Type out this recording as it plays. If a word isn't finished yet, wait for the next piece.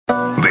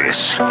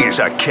This is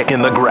A Kick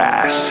in the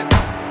Grass with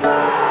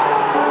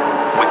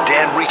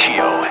Dan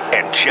Riccio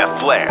and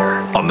Jeff Blair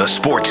on the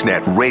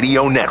Sportsnet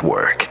Radio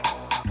Network.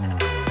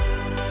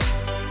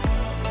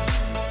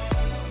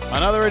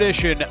 Another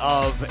edition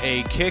of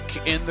A Kick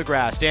in the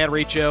Grass. Dan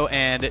Riccio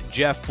and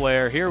Jeff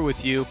Blair here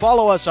with you.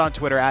 Follow us on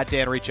Twitter at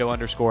 @DanRiccio_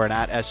 and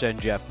at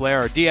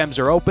SNJeffBlair. Our DMs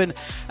are open.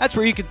 That's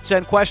where you can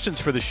send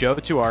questions for the show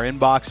to our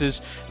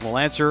inboxes. And we'll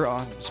answer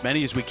as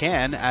many as we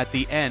can at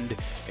the end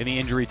in the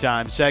Injury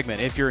Time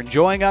segment. If you're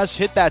enjoying us,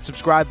 hit that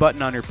subscribe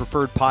button on your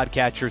preferred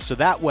podcatcher so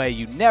that way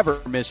you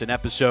never miss an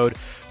episode.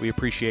 We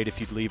appreciate if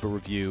you'd leave a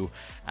review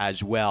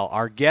as well.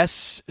 Our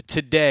guests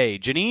today,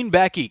 Janine,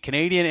 Beckie,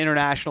 Canadian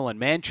international and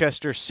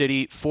Manchester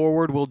City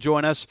forward, will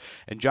join us,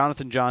 and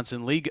Jonathan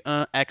Johnson, Ligue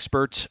 1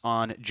 expert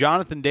on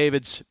Jonathan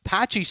David's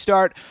patchy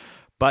start,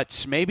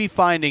 but maybe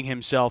finding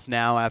himself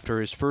now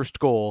after his first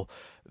goal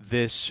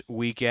this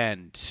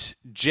weekend.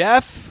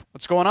 Jeff,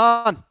 what's going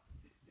on?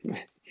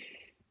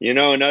 You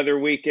know, another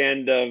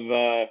weekend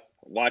of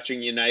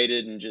watching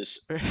United and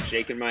just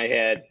shaking my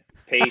head,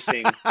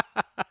 pacing.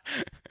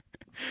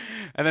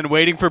 And then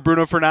waiting for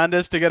Bruno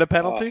Fernandes to get a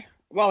penalty?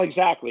 Well,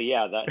 exactly.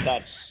 Yeah,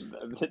 that's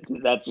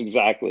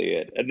exactly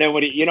it. And then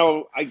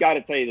I got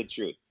to tell you the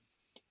truth.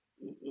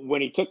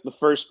 When he took the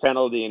first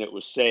penalty and it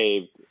was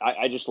saved,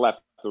 I just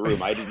left the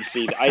room. I didn't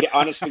see.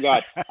 Honest to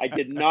God, I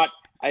did not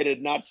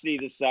see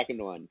the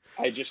second one.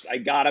 I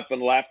got up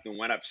and left and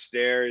went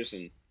upstairs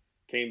and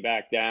came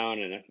back down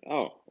and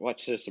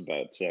what's this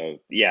about? So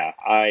yeah,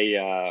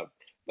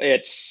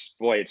 it's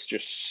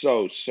just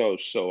so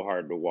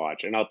hard to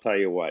watch. And I'll tell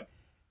you what.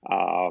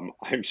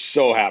 I'm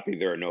so happy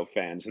there are no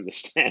fans in the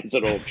stands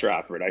at Old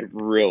Trafford. I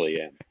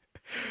really am.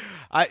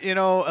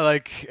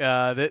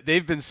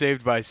 They've been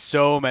saved by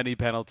so many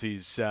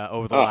penalties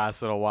over the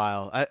last little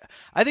while.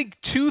 I think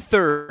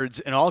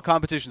 2/3 in all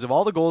competitions of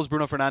all the goals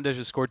Bruno Fernandes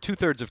has scored,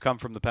 2/3 have come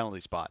from the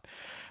penalty spot.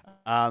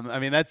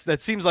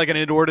 That seems like an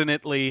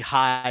inordinately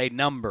high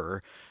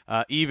number,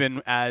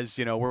 even as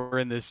we're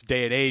in this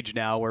day and age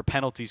now where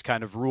penalties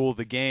kind of rule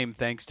the game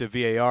thanks to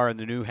VAR and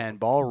the new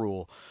handball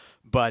rule.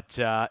 But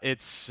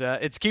it's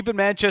keeping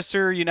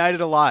Manchester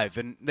United alive,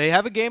 and they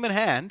have a game in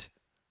hand.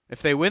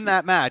 If they win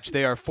that match,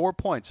 they are 4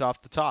 points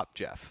off the top,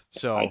 Jeff.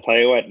 So I tell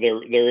you what,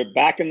 they're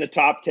back in the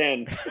top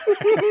 10.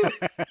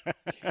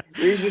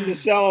 Reason to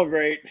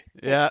celebrate.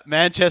 Yeah,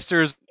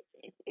 Manchester is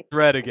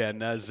red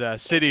again as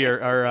City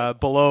are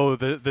below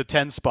the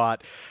 10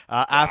 spot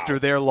after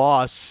their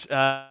loss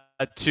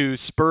to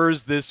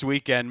Spurs this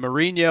weekend.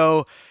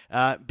 Mourinho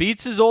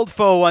beats his old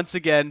foe once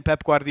again,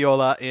 Pep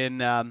Guardiola, in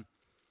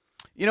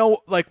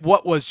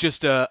what was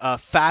just a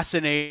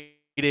fascinating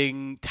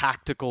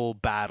tactical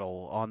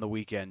battle on the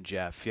weekend,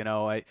 Jeff.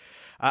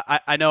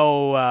 I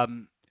know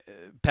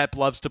Pep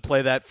loves to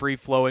play that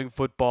free-flowing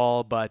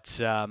football, but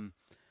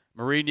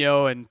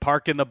Mourinho and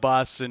parking the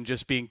bus and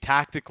just being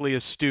tactically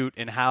astute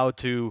in how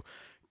to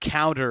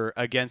counter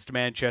against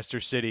Manchester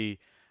City,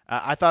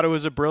 I thought it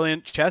was a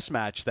brilliant chess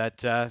match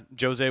that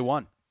Jose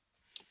won.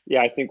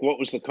 Yeah, I think what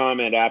was the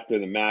comment after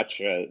the match?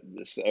 A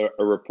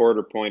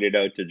reporter pointed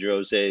out to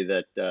Jose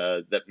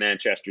that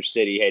Manchester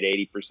City had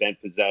 80%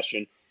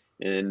 possession,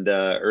 and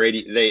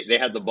they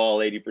had the ball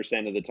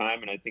 80% of the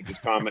time. And I think his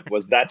comment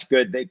was, "That's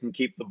good. They can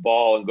keep the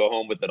ball and go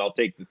home with it. I'll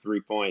take the 3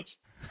 points."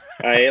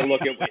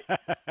 Look,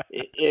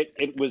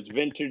 it was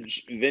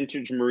vintage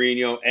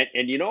Mourinho,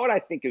 and you know what I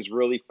think is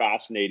really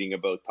fascinating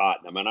about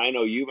Tottenham. And I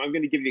know I'm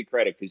going to give you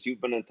credit because you've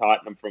been on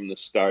Tottenham from the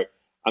start.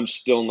 I'm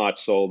still not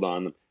sold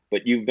on them.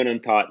 But you've been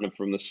in Tottenham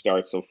from the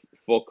start, so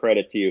full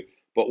credit to you.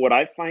 But what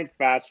I find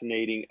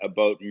fascinating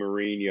about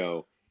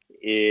Mourinho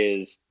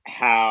is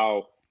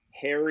how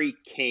Harry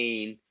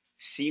Kane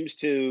seems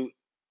to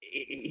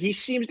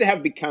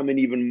have become an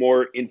even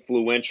more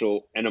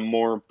influential and a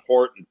more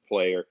important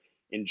player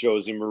in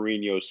Jose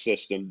Mourinho's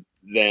system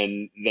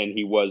than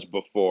he was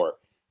before.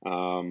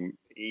 A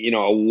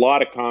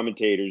lot of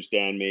commentators,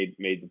 Dan, made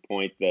the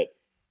point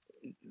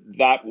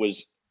that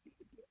was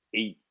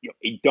a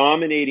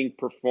dominating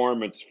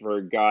performance for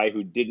a guy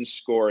who didn't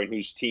score and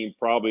whose team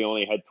probably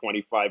only had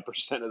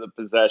 25% of the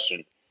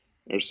possession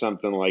or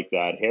something like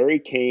that. Harry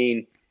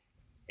Kane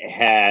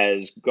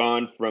has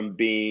gone from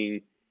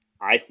being,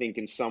 I think,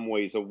 in some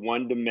ways a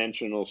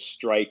one-dimensional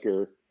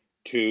striker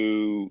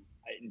to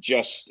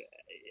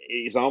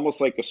he's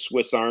almost like a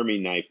Swiss Army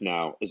knife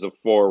now as a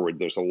forward.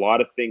 There's a lot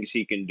of things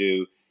he can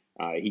do.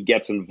 He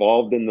gets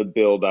involved in the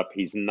build-up.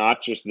 He's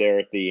not just there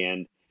at the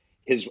end.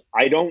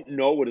 I don't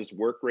know what his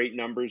work rate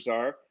numbers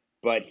are,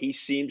 but he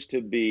seems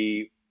to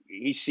be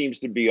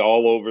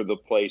all over the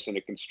place in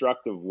a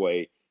constructive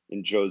way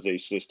in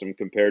Jose's system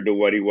compared to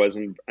what he was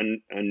in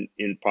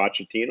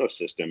Pochettino's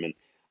system. And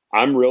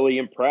I'm really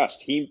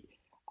impressed.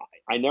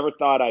 I never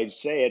thought I'd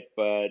say it,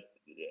 but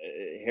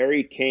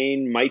Harry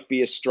Kane might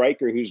be a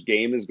striker whose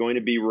game is going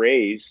to be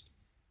raised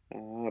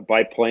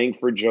by playing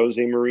for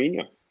Jose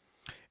Mourinho.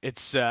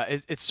 It's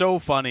so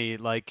funny,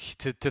 like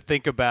to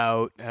think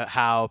about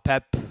how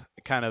Pep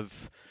kind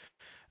of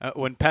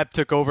When Pep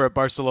took over at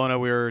Barcelona,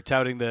 we were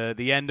touting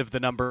the end of the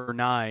number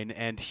 9,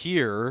 and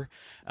here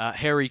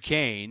Harry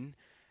Kane,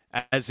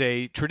 as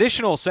a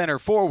traditional center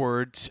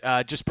forward,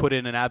 just put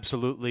in an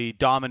absolutely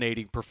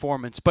dominating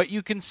performance. But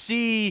you can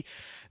see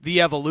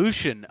the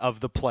evolution of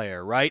the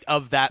player, right,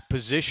 of that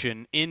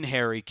position in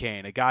Harry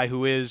Kane, a guy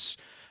who is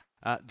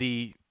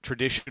the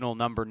traditional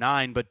number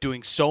 9, but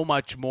doing so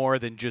much more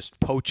than just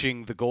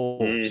poaching the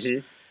goals. Mm-hmm.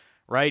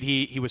 Right,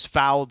 he was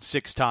fouled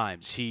 6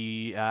 times.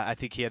 I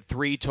think he had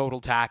 3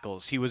 total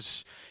tackles. He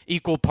was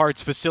equal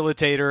parts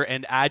facilitator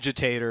and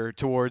agitator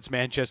towards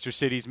Manchester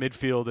City's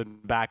midfield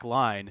and back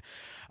line.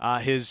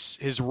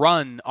 His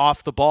run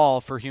off the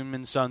ball for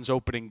Heung-min Son's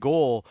opening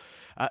goal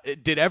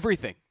did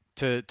everything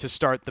to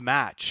start the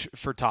match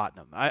for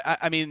Tottenham.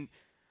 I mean,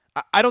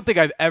 I don't think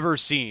I've ever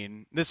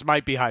seen, this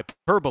might be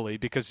hyperbole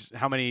because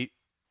how many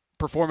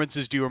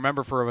performances do you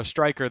remember for a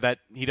striker that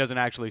he doesn't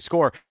actually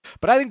score?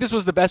 But I think this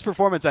was the best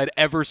performance I'd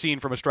ever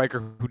seen from a striker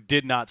who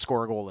did not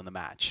score a goal in the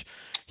match.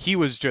 He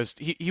was just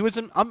he was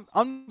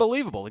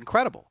unbelievable,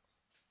 incredible.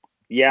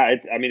 Yeah,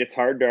 it's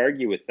hard to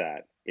argue with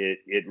that.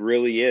 It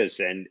really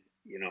is. And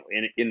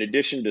in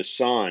addition to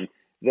Son,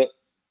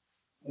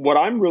 what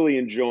I'm really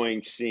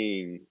enjoying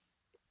seeing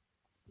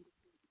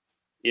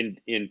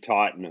in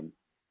Tottenham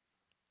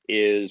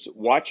is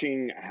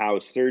watching how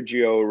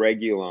Sergio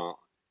Reguilon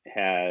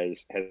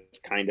has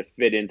kind of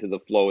fit into the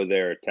flow of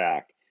their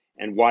attack,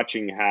 and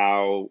watching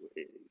how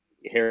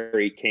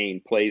Harry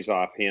Kane plays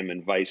off him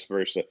and vice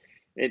versa.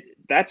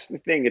 That's the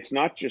thing. It's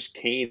not just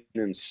Kane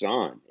and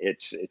Son.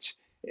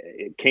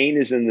 Kane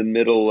is in the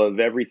middle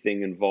of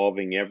everything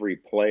involving every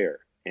player,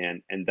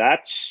 and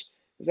that's,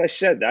 as I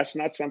said, that's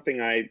not something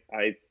I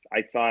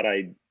thought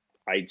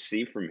I'd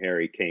see from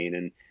Harry Kane.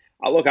 And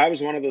look, I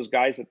was one of those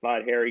guys that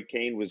thought Harry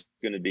Kane was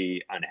going to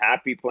be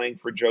unhappy playing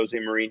for Jose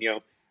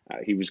Mourinho.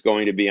 He was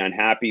going to be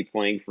unhappy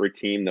playing for a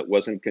team that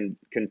wasn't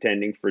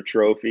contending for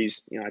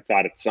trophies. I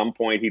thought at some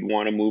point he'd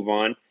want to move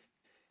on.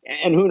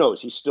 And who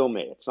knows, he still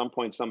may. At some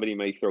point, somebody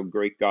may throw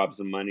great gobs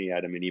of money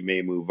at him and he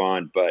may move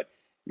on. But,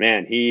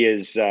 man, he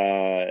is,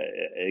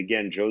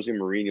 again, Jose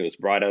Mourinho has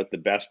brought out the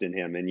best in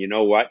him. And you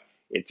know what?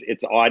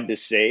 It's odd to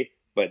say,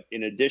 but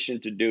in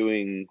addition to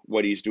doing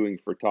what he's doing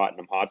for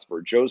Tottenham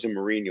Hotspur, Jose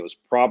Mourinho is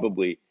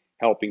probably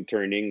helping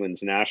turn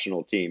England's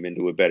national team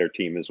into a better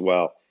team as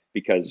well.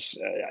 Because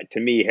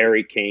to me,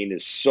 Harry Kane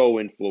is so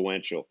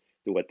influential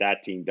to what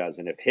that team does.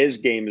 And if his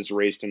game is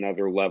raised to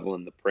another level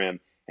in the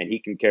Prem and he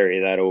can carry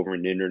that over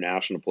into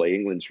international play,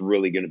 England's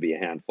really going to be a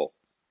handful.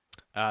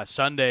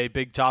 Sunday,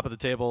 big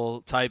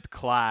top-of-the-table type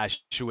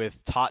clash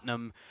with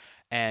Tottenham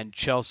and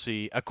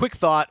Chelsea. A quick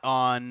thought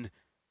on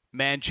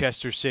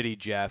Manchester City,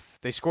 Jeff.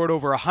 They scored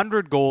over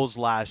 100 goals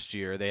last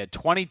year. They had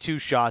 22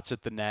 shots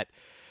at the net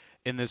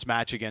in this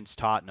match against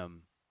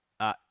Tottenham.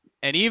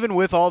 And even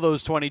with all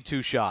those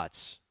 22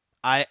 shots,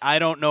 I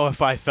don't know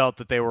if I felt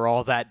that they were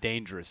all that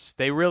dangerous.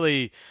 They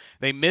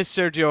missed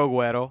Sergio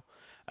Aguero,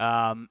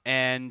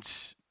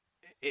 and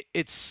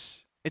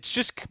it's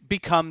just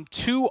become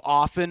too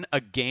often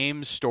a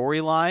game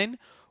storyline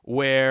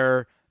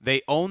where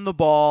they own the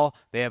ball,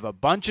 they have a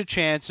bunch of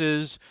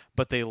chances,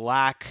 but they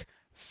lack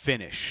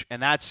finish.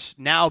 And that's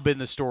now been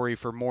the story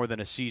for more than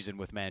a season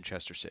with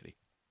Manchester City.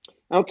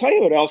 I'll tell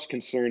you what else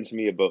concerns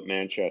me about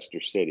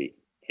Manchester City,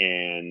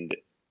 and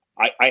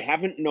I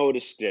haven't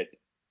noticed it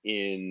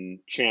in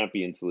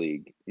Champions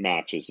League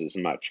matches as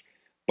much.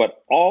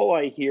 But all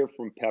I hear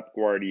from Pep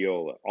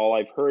Guardiola, all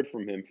I've heard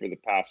from him for the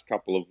past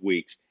couple of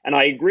weeks, and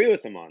I agree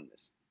with him on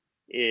this,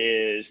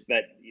 is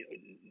that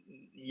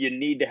you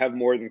need to have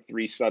more than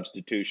 3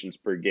 substitutions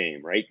per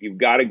game, right? You've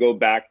got to go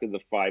back to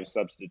the 5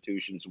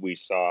 substitutions we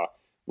saw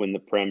when the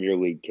Premier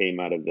League came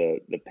out of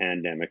the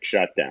pandemic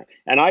shutdown.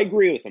 And I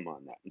agree with him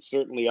on that. And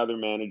certainly other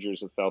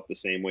managers have felt the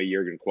same way.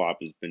 Jurgen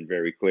Klopp has been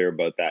very clear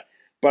about that.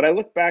 But I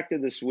look back to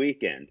this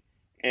weekend,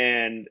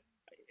 and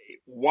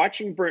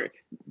watching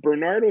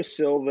Bernardo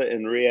Silva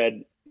and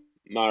Riyad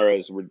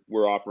Mahrez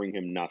were offering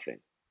him nothing.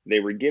 They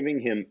were giving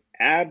him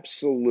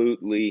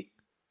absolutely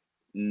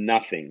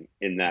nothing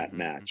in that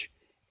match.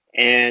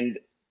 And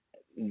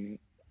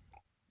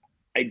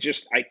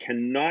I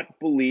cannot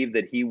believe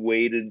that he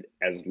waited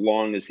as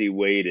long as he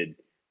waited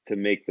to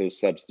make those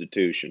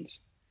substitutions.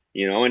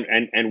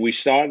 And we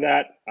saw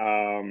that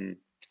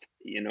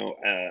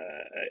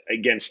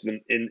against them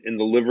in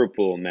the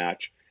Liverpool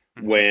match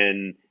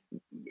when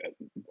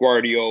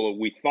Guardiola,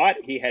 we thought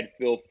he had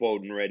Phil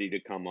Foden ready to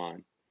come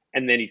on,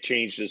 and then he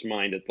changed his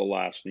mind at the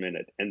last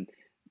minute. And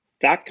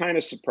that kind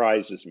of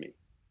surprises me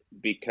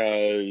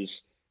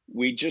because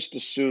we just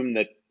assume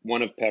that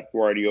one of Pep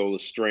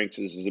Guardiola's strengths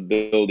is his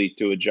ability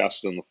to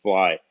adjust on the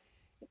fly.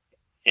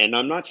 And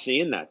I'm not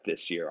seeing that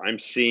this year. I'm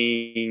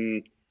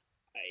seeing,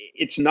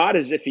 it's not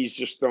as if he's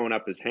just throwing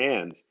up his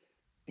hands,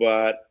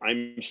 but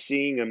I'm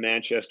seeing a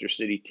Manchester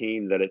City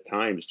team that at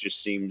times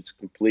just seems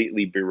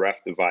completely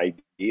bereft of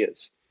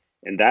ideas.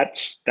 And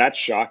that's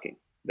shocking.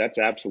 That's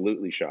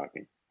absolutely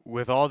shocking.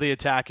 With all the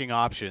attacking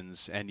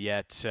options, and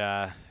yet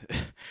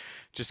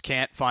just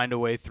can't find a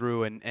way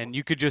through. And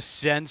you could just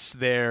sense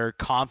their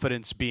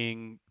confidence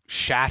being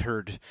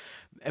shattered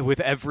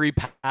with every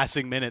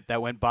passing minute that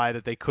went by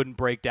that they couldn't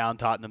break down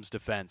Tottenham's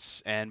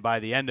defense. And by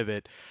the end of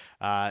it,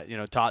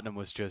 Tottenham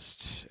was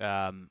just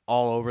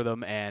all over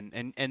them,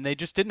 and they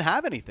just didn't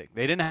have anything.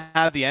 They didn't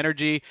have the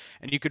energy,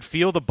 and you could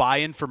feel the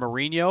buy-in from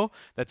Mourinho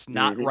that's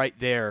not right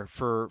there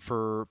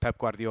for Pep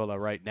Guardiola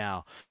right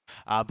now.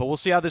 But we'll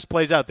see how this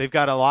plays out. They've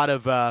got a lot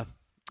of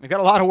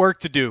work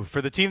to do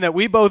for the team that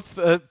we both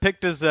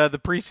picked as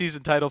the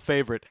preseason title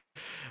favorite.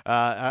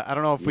 I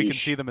don't know if we can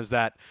see them as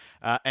that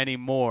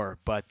anymore,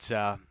 but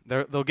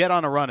they'll get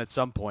on a run at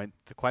some point.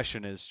 The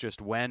question is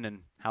just when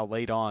and how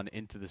late on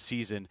into the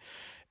season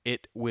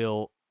it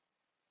will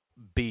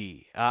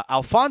be.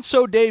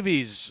 Alphonso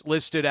Davies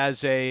listed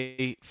as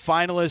a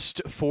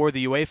finalist for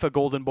the UEFA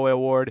Golden Boy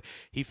Award.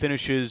 He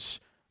finishes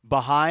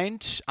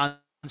behind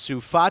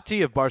Ansu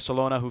Fati of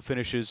Barcelona, who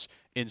finishes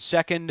in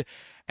second.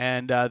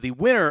 And the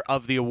winner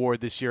of the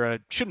award this year,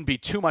 it shouldn't be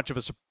too much of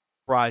a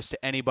surprise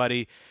to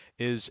anybody,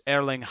 is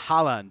Erling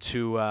Haaland,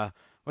 who,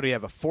 what do you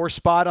have, a 4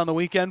 spot on the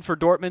weekend for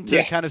Dortmund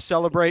to kind of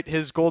celebrate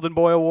his Golden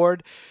Boy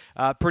Award?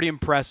 Pretty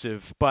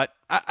impressive. But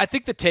I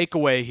think the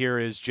takeaway here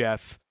is,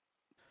 Jeff,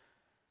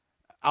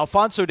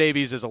 Alphonso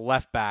Davies is a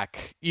left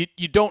back.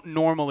 You don't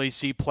normally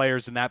see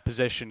players in that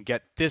position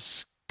get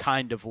this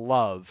kind of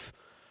love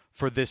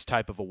for this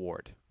type of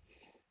award.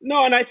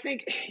 No, and I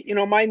think,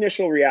 my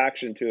initial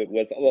reaction to it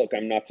was, look,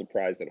 I'm not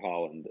surprised that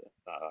Haaland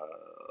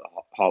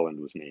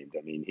was named.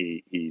 I mean,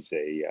 he's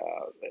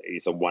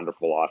a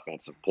wonderful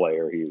offensive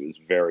player. He was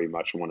very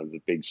much one of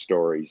the big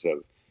stories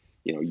of,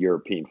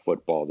 European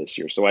football this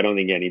year. So I don't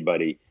think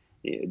anybody,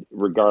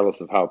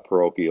 regardless of how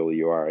parochial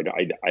you are,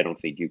 I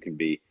don't think you can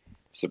be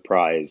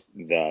surprised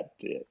that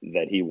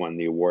he won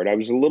the award. I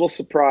was a little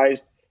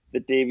surprised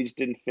that Davies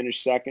didn't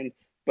finish second,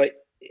 but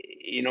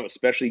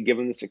especially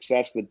given the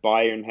success that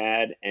Bayern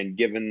had and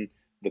given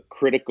the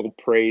critical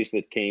praise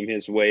that came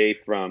his way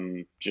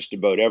from just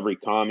about every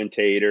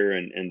commentator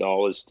and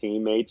all his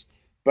teammates.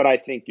 But I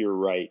think you're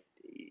right.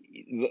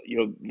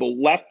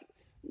 The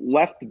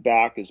left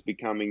back is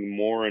becoming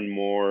more and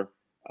more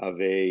of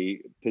a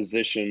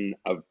position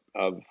of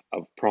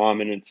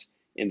prominence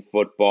in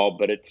football,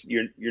 but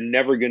you're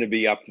never going to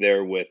be up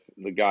there with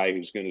the guy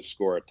who's going to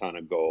score a ton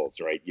of goals,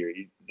 right?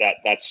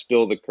 That's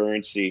still the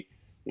currency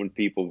when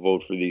people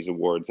vote for these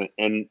awards.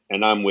 And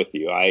I'm with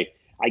you.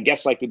 I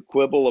guess I could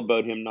quibble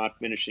about him not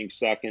finishing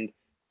second,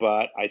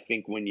 but I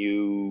think when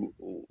you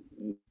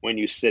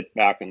sit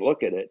back and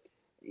look at it,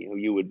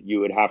 you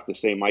would have to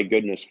say, my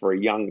goodness, for a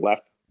young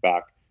left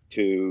back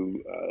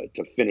to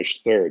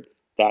finish third,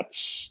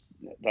 that's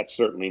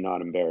certainly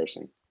not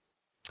embarrassing.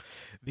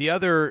 The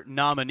other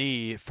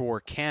nominee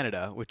for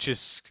Canada, which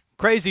is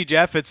crazy,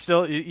 Jeff. It's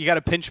still, you got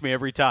to pinch me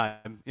every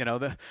time.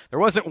 There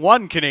wasn't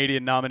one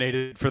Canadian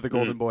nominated for the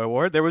Golden Boy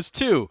Award. There was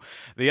 2.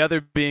 The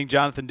other being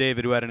Jonathan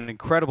David, who had an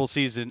incredible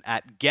season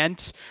at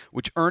Ghent,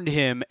 which earned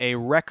him a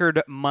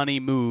record money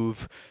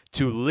move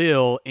to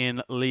Lille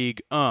in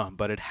Ligue 1.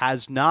 But it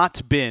has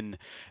not been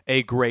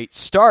a great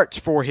start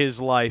for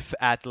his life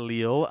at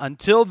Lille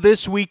until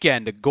this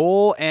weekend. A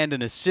goal and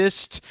an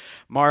assist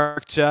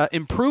marked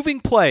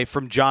improving play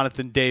from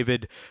Jonathan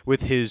David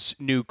with his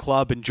new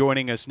club. And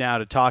joining us now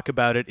to talk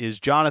about it is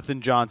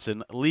Jonathan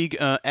Johnson, Ligue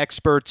 1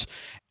 expert,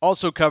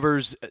 also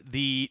covers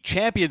the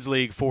Champions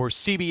League for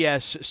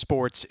CBS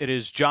Sports. It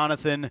is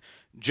Jonathan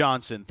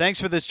Johnson.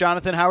 Thanks for this,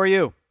 Jonathan. How are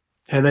you?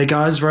 Hey there,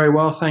 guys. Very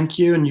well, thank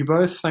you. And you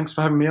both. Thanks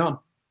for having me on.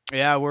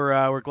 Yeah,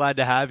 we're glad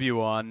to have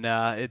you on.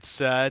 It's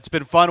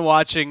been fun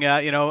watching.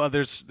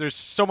 There's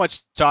so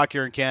much talk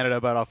here in Canada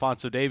about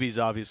Alphonso Davies,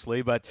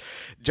 obviously, but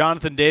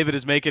Jonathan David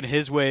is making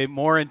his way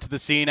more into the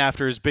scene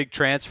after his big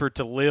transfer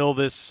to Lille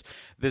this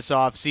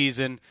off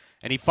season,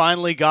 and he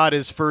finally got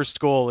his first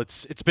goal.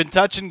 It's been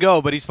touch and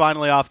go, but he's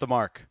finally off the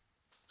mark.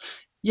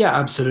 Yeah,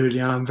 absolutely,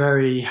 and I'm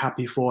very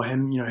happy for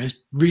him.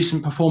 His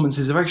recent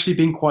performances have actually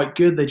been quite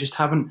good. They just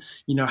haven't,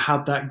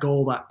 had that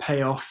goal, that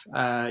payoff,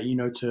 for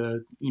him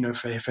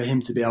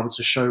to be able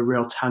to show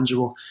real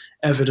tangible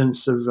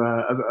evidence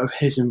of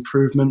his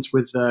improvement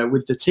with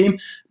the team.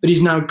 But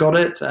he's now got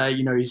it.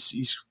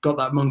 He's got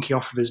that monkey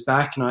off of his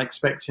back, and I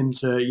expect him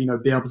to,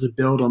 be able to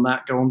build on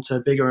that, go on to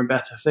bigger and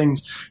better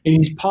things. And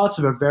he's part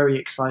of a very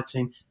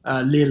exciting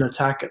Lille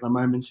attack at the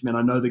moment. I mean,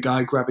 I know the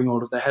guy grabbing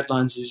all of the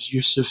headlines is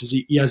Yusuf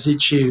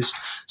Yazici, who's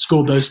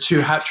scored those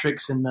 2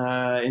 hat-tricks in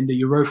the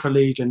Europa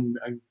League and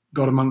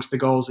got amongst the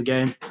goals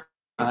again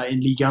in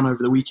Ligue 1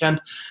 over the weekend.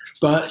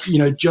 But,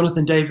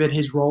 Jonathan David,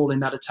 his role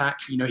in that attack,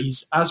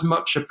 he's as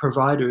much a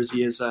provider as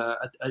he is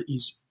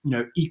he's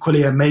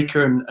equally a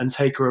maker and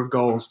taker of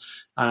goals.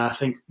 And I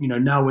think,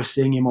 now we're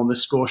seeing him on the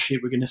score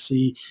sheet. We're going to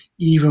see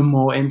even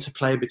more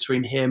interplay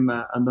between him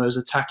and those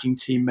attacking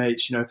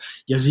teammates.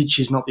 Yazici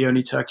is not the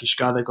only Turkish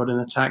guy they've got in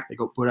attack. They've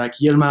got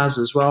Burak Yilmaz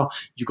as well.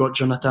 You've got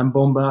Jonathan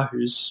Bomba,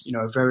 who's,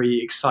 a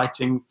very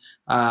exciting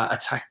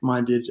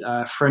attack-minded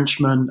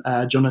Frenchman,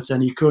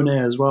 Jonathan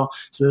Ikone as well.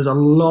 So there's a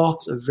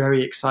lot of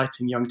very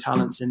exciting young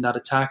talents in that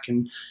attack.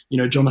 And,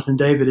 Jonathan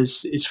David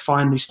is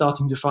finally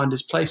starting to find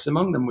his place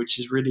among them, which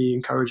is really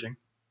encouraging.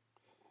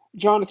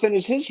 Jonathan,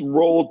 is his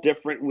role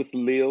different with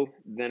Lille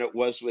than it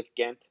was with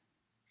Ghent?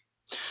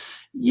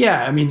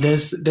 Yeah, I mean,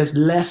 there's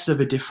less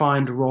of a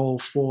defined role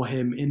for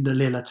him in the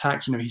Lille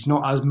attack. He's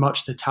not as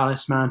much the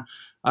talisman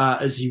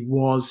as he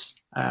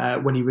was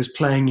when he was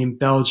playing in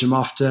Belgium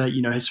after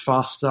his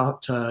fast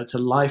start to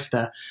life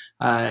there.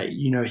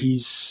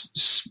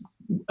 He's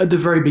at the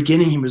very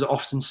beginning he was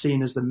often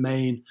seen as the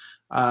main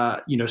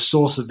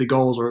source of the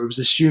goals, or it was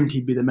assumed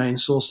he'd be the main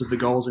source of the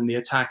goals in the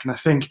attack. And I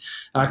think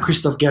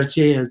Christophe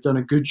Galtier has done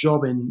a good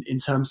job in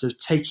terms of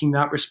taking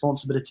that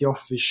responsibility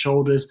off of his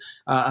shoulders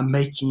and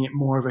making it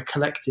more of a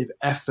collective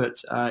effort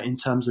in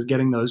terms of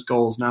getting those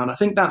goals now. And I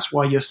think that's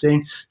why you're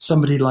seeing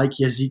somebody like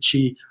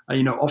Yazici,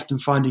 often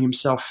finding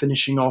himself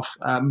finishing off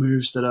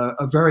moves that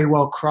are very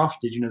well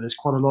crafted. There's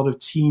quite a lot of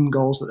team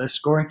goals that they're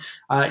scoring,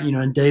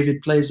 and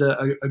David plays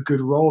a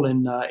good role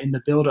in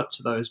the build up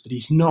to those, but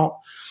he's not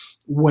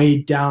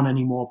weighed down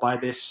anymore by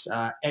this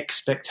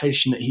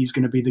expectation that he's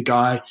going to be the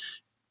guy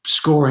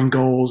scoring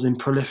goals in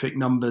prolific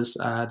numbers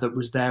that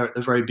was there at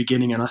the very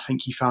beginning, and I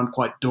think he found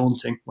quite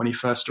daunting when he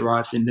first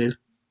arrived in Lille.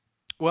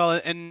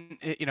 Well, and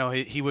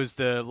he was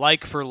the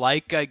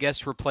like-for-like, I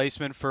guess,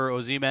 replacement for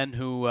Osimhen,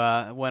 who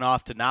went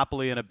off to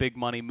Napoli in a big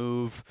money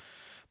move.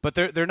 But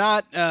they're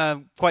not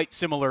quite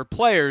similar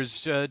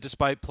players,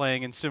 despite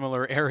playing in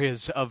similar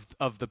areas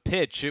of the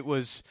pitch. It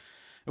was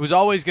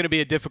always going to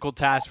be a difficult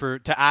task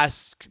to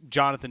ask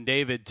Jonathan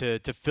David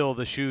to fill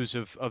the shoes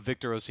of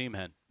Victor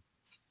Osimhen.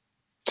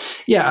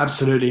 Yeah,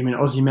 absolutely. I mean,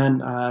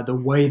 Osimhen, the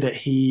way that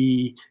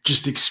he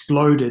just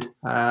exploded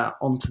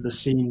onto the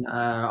scene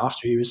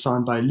after he was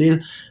signed by Lille,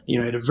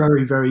 had a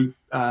very, very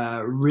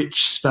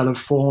rich spell of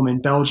form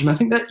in Belgium. I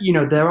think that,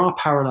 there are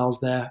parallels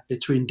there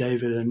between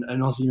David and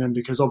Osimhen,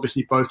 because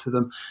obviously both of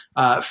them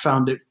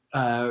found it,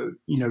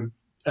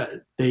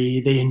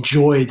 they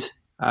enjoyed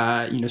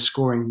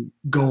scoring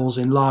goals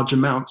in large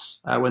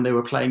amounts when they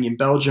were playing in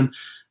Belgium.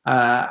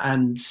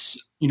 And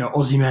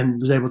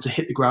Osimhen was able to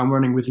hit the ground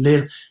running with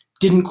Lille.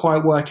 Didn't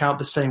quite work out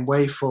the same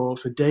way for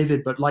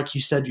David, but like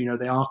you said,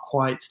 they are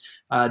quite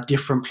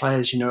different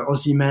players.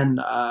 Osimhen,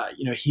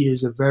 he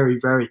is a very,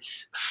 very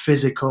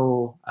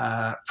physical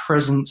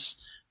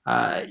presence.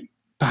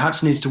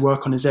 Perhaps needs to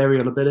work on his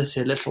aerial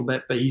ability a little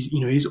bit, but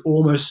he's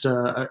almost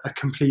a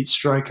complete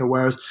striker.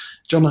 Whereas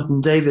Jonathan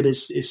David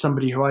is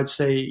somebody who I'd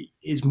say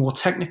is more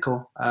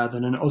technical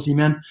than an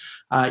Osimhen,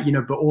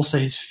 but also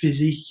his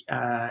physique.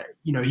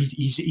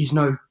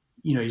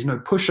 He's no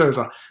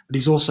pushover, but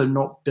he's also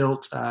not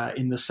built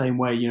in the same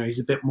way. He's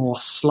a bit more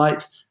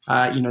slight.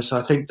 So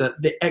I think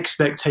that the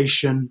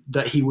expectation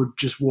that he would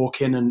just walk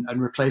in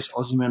and replace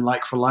Osimhen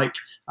like for like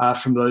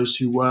from those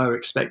who were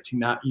expecting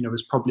that,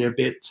 was probably a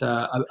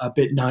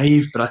bit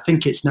naive. But I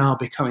think it's now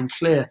becoming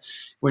clear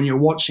when you're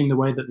watching the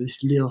way that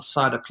this Lille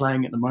side are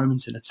playing at the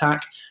moment in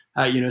attack.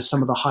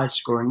 Some of the high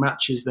scoring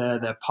matches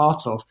they're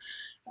part of.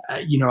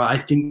 I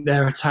think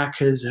their attack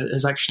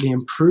has actually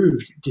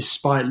improved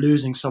despite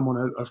losing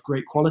someone of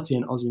great quality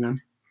in Osimhen.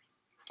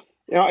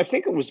 I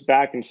think it was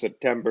back in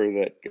September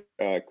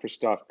that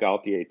Christophe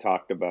Galtier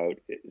talked about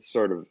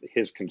sort of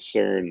his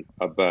concern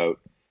about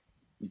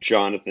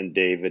Jonathan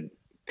David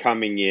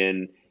coming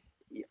in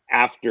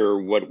after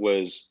what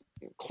was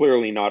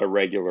clearly not a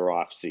regular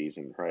off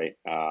season, right?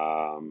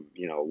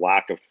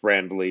 Lack of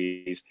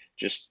friendlies,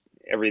 just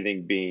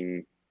everything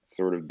being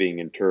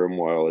in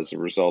turmoil as a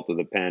result of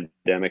the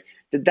pandemic.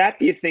 Did that,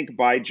 do you think,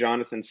 buy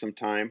Jonathan some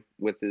time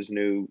with his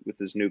new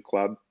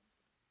club?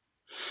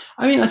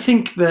 I mean, I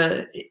think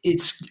that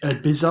it's a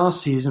bizarre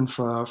season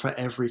for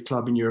every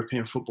club in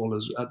European football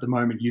at the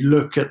moment. You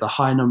look at the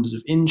high numbers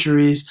of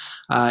injuries,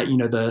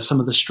 some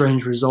of the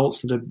strange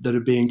results that are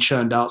being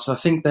churned out. So I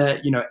think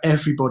that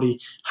everybody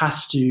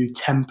has to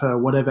temper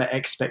whatever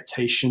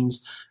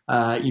expectations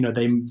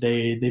they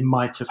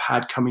might have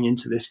had coming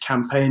into this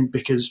campaign,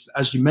 because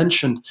as you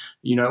mentioned,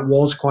 it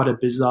was quite a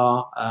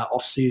bizarre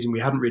off season. We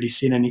hadn't really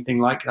seen anything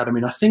like that. I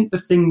mean, I think the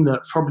thing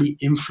that probably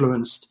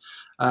influenced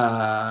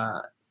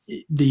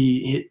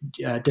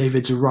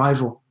David's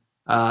arrival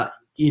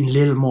in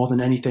Lille more than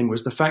anything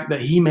was the fact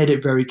that he made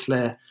it very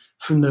clear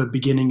from the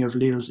beginning of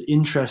Lille's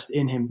interest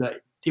in him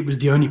that it was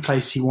the only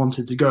place he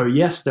wanted to go.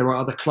 Yes, there were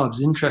other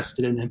clubs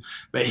interested in him,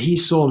 but he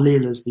saw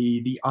Lille as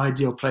the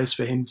ideal place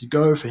for him to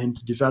go, for him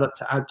to develop,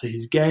 to add to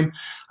his game.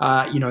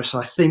 So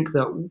I think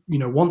that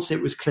once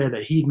it was clear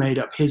that he'd made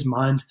up his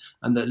mind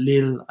and that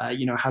Lille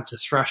had to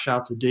thrash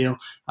out a deal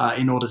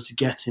in order to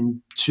get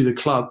him to the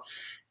club,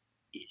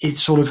 it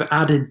sort of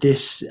added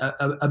this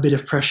a bit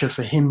of pressure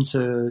for him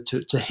to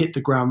hit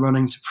the ground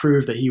running, to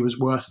prove that he was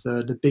worth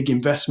the big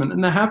investment.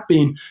 And there have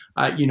been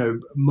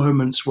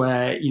moments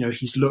where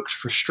he's looked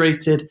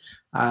frustrated,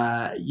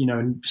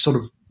 and sort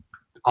of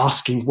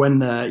asking when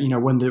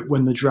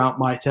the drought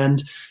might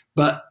end.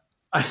 But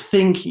I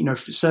think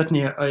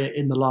certainly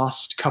in the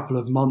last couple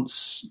of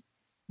months,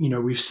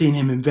 we've seen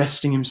him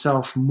investing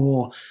himself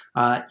more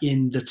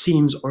in the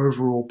team's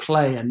overall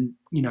play, and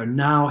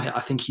now I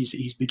think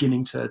he's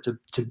beginning to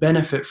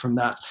benefit from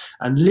that.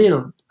 And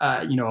Lille,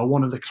 are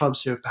one of the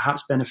clubs who have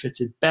perhaps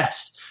benefited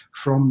best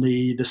from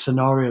the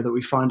scenario that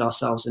we find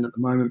ourselves in at the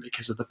moment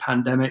because of the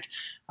pandemic.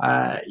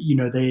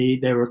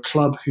 They're a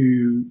club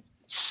who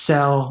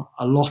sell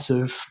a lot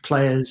of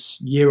players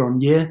year on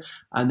year,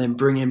 and then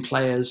bring in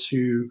players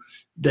who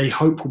they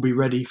hope will be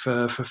ready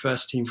for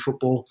first team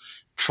football,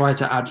 try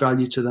to add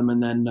value to them,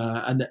 and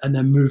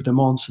then move them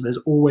on. So there's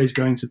always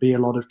going to be a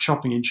lot of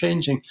chopping and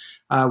changing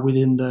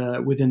within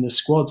the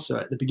squad. So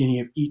at the beginning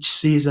of each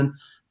season,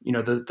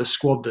 the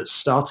squad that's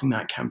starting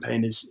that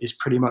campaign is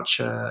pretty much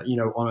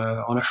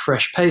on a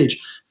fresh page.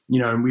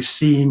 And we've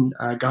seen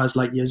guys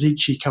like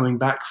Yazici coming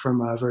back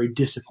from a very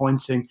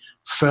disappointing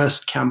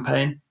first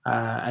campaign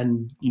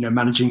and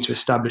managing to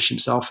establish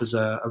himself as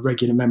a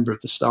regular member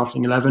of the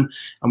starting 11.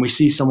 And we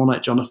see someone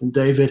like Jonathan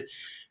David,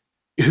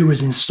 who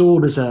was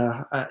installed as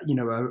a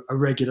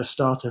regular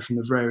starter from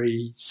the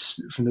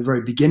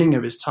very beginning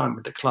of his time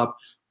with the club,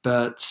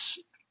 but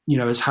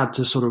has had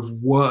to sort of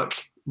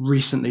work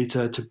recently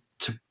to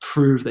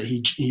prove that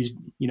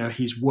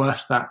he's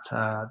worth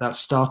that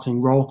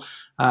starting role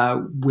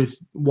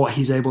with what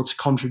he's able to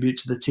contribute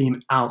to the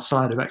team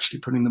outside of actually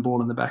putting the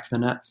ball in the back of the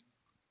net.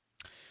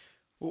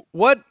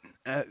 What?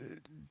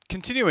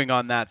 Continuing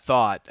on that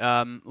thought,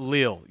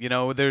 Lille,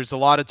 there's a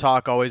lot of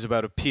talk always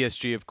about a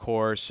PSG, of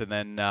course, and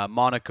then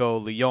Monaco,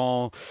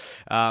 Lyon,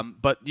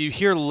 but you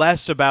hear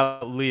less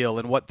about Lille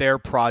and what their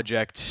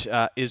project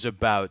is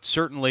about.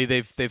 Certainly,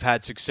 they've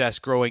had success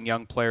growing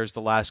young players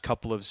the last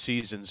couple of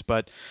seasons,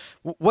 but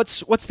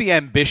what's the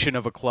ambition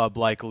of a club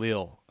like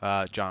Lille,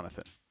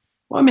 Jonathan?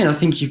 Well, I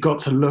think you've got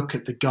to look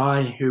at the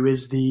guy who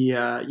is the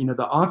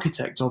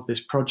architect of this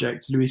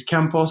project, Luis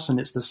Campos,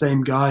 and it's the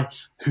same guy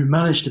who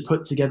managed to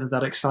put together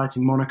that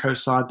exciting Monaco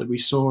side that we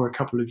saw a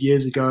couple of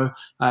years ago,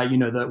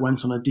 that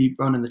went on a deep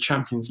run in the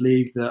Champions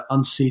League, that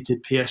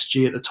unseated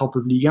PSG at the top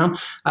of Ligue 1.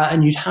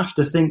 And you'd have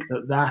to think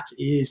that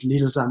is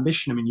Lille's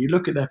ambition. You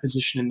look at their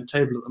position in the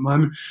table at the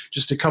moment,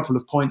 just a couple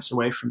of points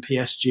away from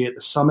PSG at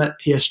the summit.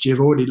 PSG have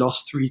already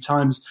lost 3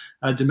 times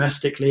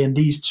domestically, and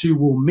these two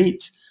will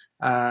meet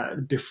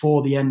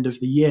before the end of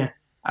the year.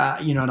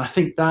 And I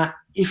think that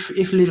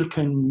if Lille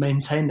can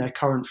maintain their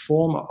current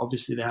form,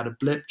 obviously they had a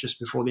blip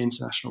just before the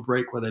international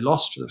break where they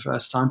lost for the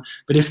first time,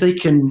 but if they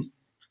can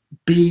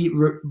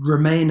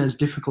remain as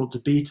difficult to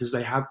beat as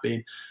they have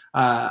been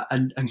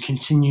and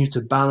continue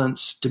to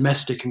balance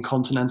domestic and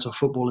continental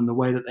football in the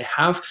way that they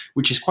have,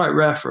 which is quite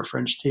rare for a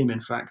French team, in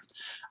fact,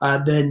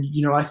 then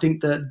I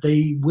think that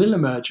they will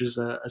emerge as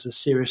a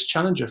serious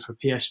challenger for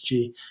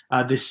PSG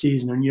this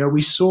season. And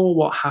we saw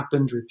what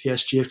happened with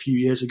PSG a few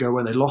years ago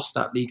when they lost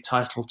that league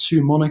title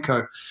to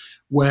Monaco,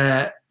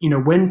 where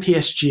when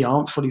PSG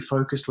aren't fully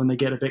focused, when they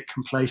get a bit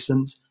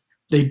complacent,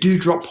 they do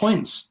drop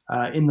points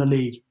in the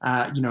league.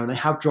 They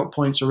have dropped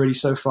points already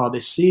so far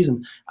this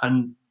season.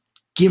 And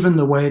given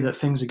the way that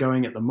things are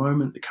going at the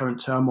moment, the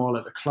current turmoil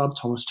at the club,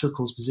 Thomas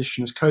Tuchel's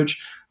position as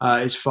coach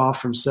is far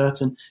from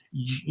certain.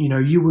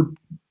 You would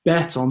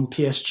bet on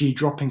PSG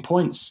dropping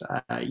points,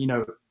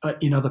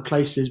 in other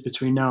places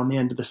between now and the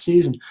end of the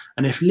season.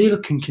 And if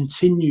Lille can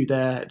continue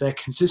their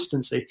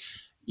consistency,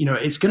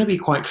 it's going to be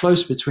quite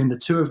close between the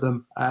two of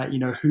them,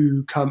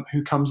 who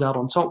comes out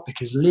on top,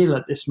 because Lille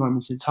at this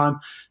moment in time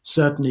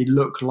certainly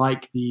look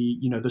like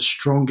the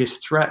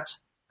strongest threat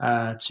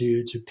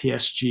to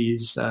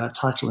PSG's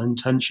title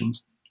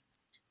intentions.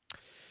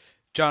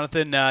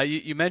 Jonathan,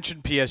 you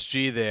mentioned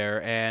PSG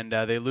there, and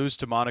they lose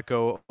to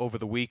Monaco over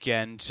the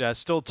weekend.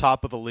 Still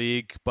top of the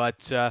league,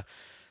 but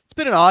it's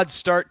been an odd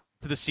start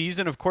to the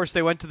season. Of course,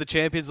 they went to the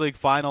Champions League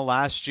final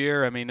last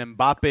year.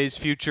 Mbappe's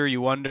future, you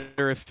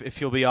wonder if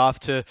he'll be off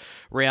to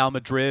Real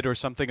Madrid or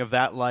something of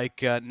that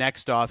like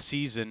next off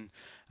season.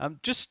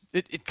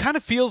 It kind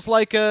of feels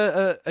like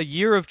a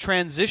year of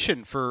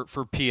transition for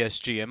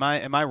PSG.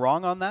 Am I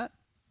wrong on that?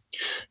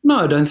 No,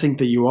 I don't think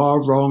that you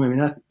are wrong.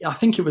 I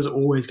think it was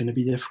always going to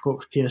be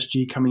difficult for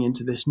PSG coming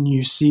into this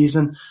new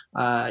season,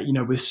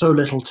 with so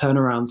little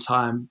turnaround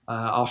time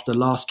after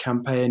last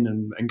campaign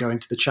and going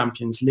to the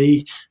Champions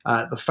League.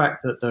 The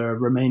fact that the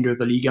remainder of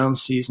the Ligue 1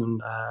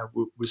 season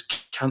was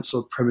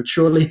cancelled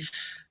prematurely,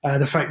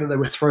 the fact that they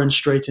were thrown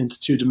straight into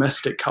 2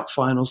 domestic cup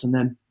finals and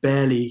then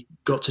barely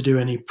got to do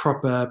any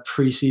proper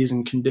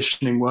pre-season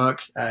conditioning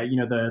work.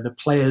 The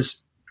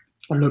players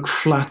look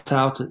flat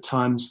out at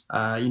times,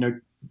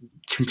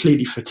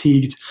 completely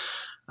fatigued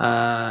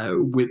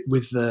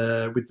with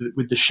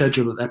the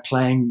schedule that they're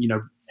playing,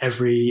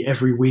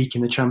 every week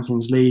in the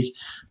Champions League,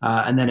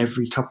 and then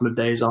every couple of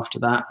days after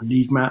that a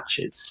league match.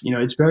 It's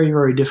very,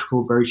 very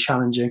difficult, very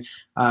challenging,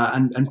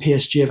 and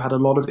PSG have had a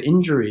lot of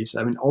injuries.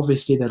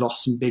 Obviously they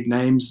lost some big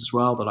names as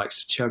well, the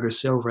likes of Thiago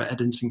Silva,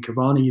 Edinson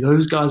Cavani.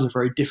 Those guys are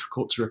very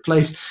difficult to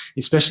replace,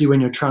 especially when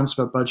your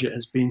transfer budget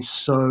has been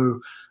so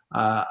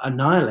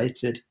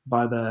annihilated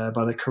by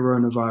the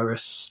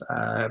coronavirus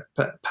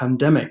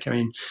pandemic.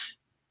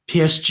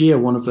 PSG are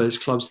one of those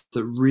clubs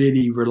that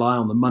really rely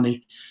on the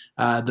money,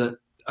 that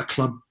a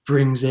club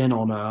brings in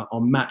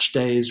on match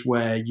days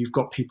where you've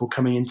got people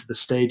coming into the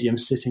stadium,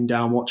 sitting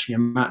down, watching a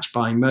match,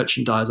 buying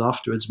merchandise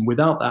afterwards. And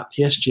without that,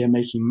 PSG are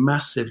making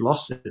massive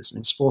losses. I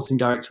mean, Sporting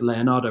Director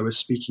Leonardo was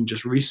speaking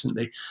just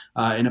recently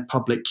in a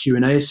public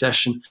Q&A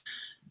session,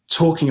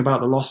 talking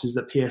about the losses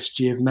that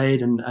PSG have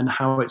made and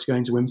how it's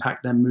going to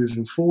impact them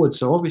moving forward.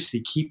 So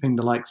obviously keeping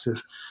the likes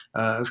of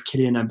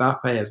Kylian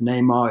Mbappe, of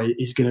Neymar,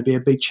 is going to be a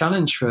big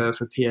challenge for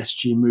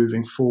PSG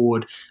moving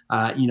forward.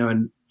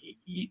 And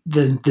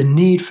the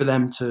need for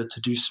them to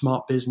do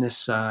smart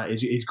business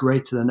is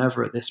greater than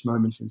ever at this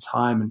moment in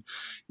time. And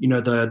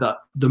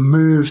the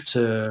move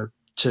to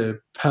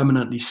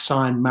permanently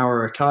sign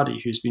Mauro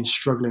Icardi, who's been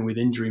struggling with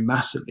injury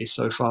massively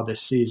so far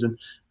this season,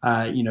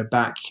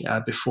 back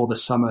before the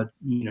summer,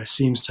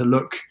 seems to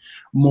look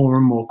more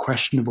and more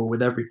questionable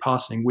with every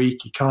passing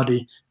week.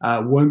 Icardi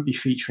won't be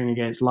featuring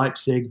against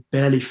Leipzig,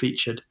 barely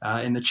featured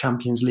in the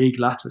Champions League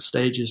latter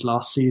stages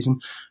last season.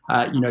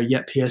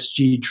 Yet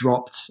PSG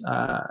dropped,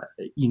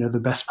 the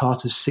best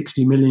part of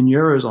 60 million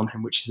euros on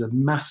him, which is a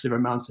massive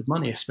amount of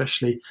money,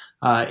 especially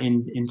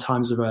in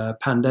times of a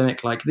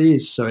pandemic like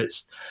these. So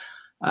it's,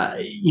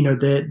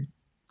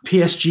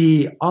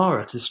 PSG are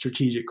at a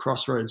strategic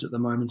crossroads at the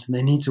moment, and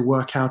they need to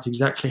work out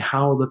exactly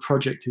how the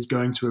project is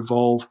going to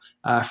evolve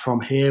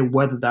from here,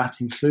 whether that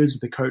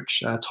includes the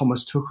coach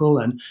Thomas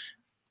Tuchel. And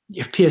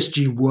if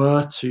PSG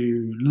were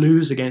to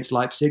lose against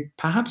Leipzig,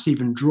 perhaps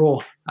even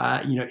draw,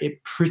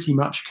 it pretty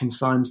much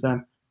consigns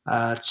them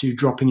to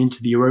dropping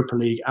into the Europa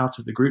League out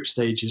of the group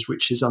stages,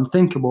 which is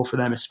unthinkable for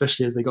them,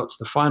 especially as they got to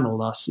the final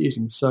last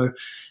season. So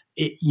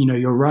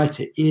you're right.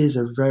 It is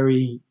a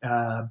very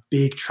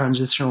big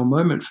transitional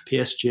moment for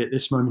PSG at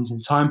this moment in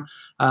time.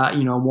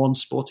 One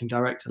Sporting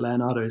Director,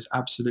 Leonardo, is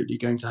absolutely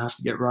going to have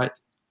to get right.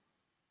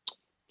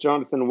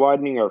 Jonathan,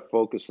 widening our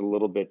focus a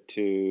little bit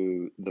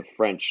to the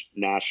French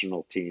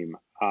national team,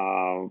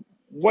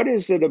 what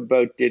is it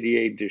about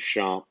Didier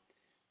Deschamps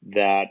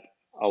that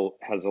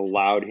has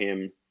allowed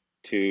him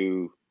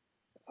to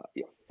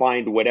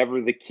find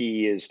whatever the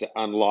key is to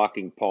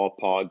unlocking Paul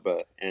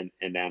Pogba and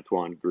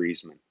Antoine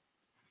Griezmann?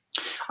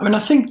 I mean, I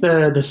think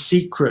the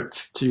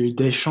secret to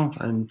Deschamps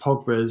and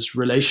Pogba's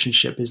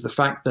relationship is the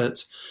fact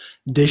that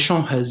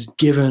Deschamps has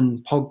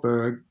given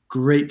Pogba a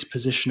great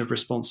position of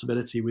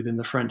responsibility within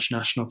the French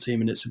national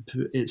team, and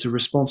it's a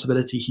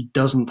responsibility he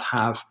doesn't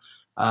have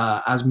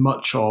as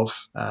much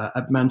of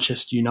at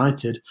Manchester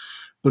United.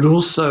 But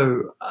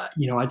also,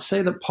 I'd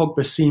say that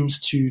Pogba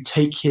seems to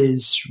take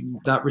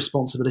that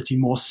responsibility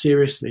more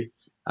seriously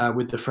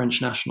with the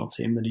French national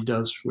team than he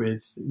does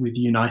with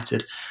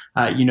United.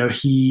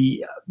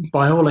 He,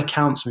 by all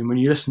accounts, I mean, when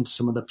you listen to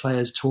some of the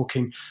players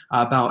talking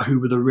about who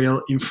were the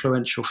real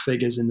influential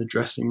figures in the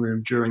dressing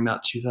room during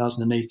that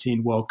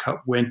 2018 World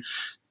Cup win,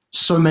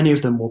 so many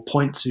of them will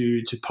point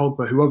to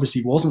Pogba, who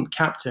obviously wasn't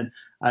captain,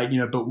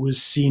 but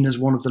was seen as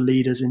one of the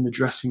leaders in the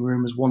dressing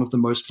room, as one of the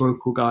most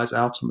vocal guys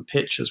out on the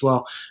pitch as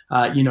well.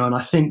 And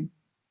I think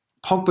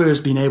Pogba has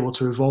been able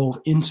to evolve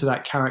into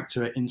that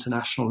character at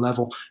international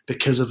level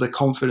because of the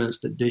confidence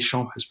that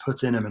Deschamps has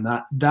put in him, and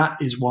that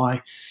is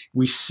why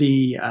we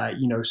see,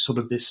 sort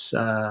of this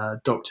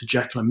Dr.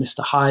 Jekyll and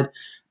Mr. Hyde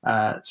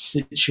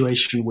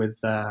situation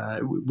with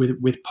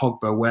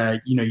Pogba,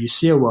 where you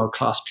see a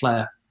world-class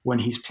player when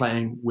he's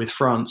playing with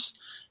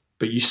France,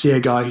 but you see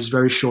a guy who's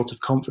very short of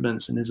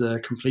confidence and is a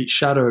complete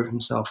shadow of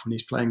himself when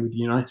he's playing with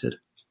United.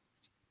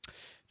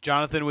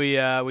 Jonathan, we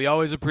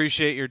always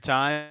appreciate your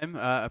time,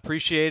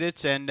 appreciate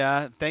it, and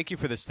thank you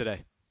for this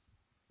today.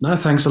 No,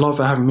 thanks a lot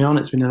for having me on.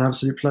 It's been an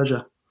absolute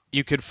pleasure.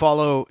 You could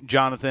follow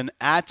Jonathan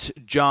at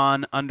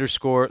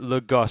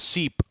John_Le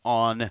Gossip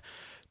on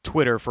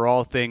Twitter for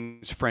all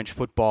things French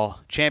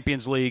football,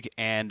 Champions League,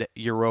 and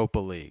Europa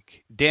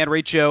League. Dan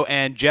Riccio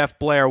and Jeff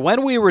Blair.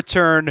 When we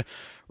return,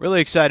 really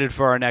excited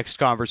for our next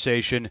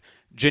conversation.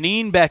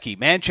 Janine Beckie,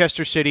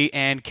 Manchester City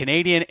and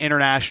Canadian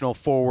international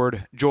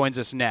forward, joins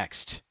us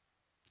next.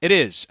 It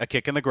is A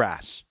Kick in the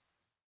Grass.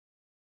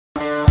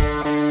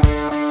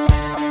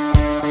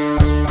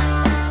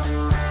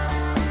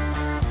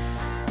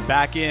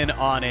 Back in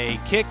on A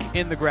Kick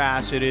in the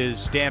Grass, it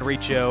is Dan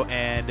Riccio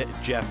and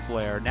Jeff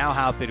Blair. Now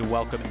happy to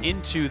welcome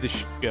into the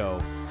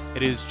show.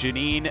 It is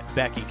Janine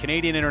Beckie,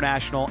 Canadian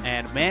international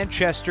and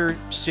Manchester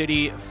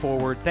City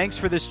forward. Thanks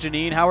for this,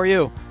 Janine. How are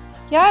you?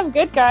 Yeah, I'm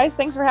good, guys.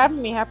 Thanks for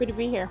having me. Happy to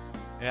be here.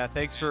 Yeah,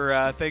 thanks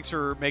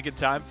for making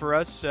time for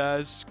us.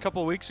 It's a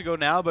couple of weeks ago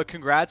now, but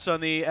congrats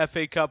on the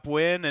FA Cup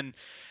win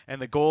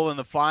and the goal in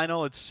the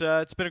final. It's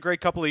been a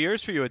great couple of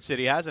years for you at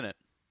City, hasn't it?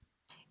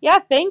 Yeah,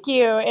 thank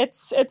you.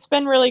 It's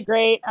been really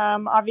great.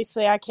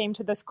 Obviously, I came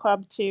to this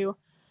club to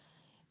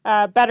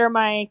better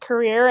my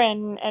career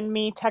and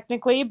me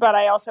technically, but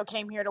I also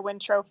came here to win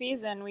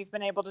trophies, and we've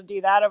been able to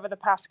do that over the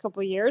past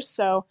couple of years.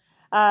 So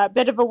a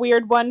bit of a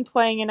weird one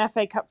playing an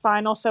FA Cup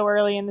final so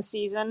early in the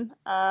season.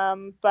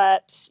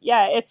 But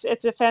yeah, it's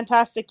a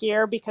fantastic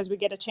year because we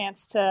get a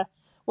chance to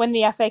win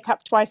the FA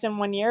Cup twice in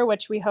 1 year,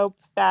 which we hope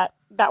that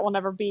will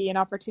never be an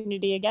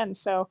opportunity again.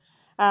 So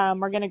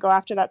we're going to go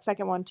after that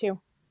second one too.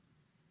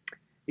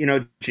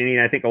 Janine,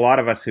 I think a lot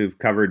of us who've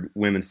covered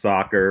women's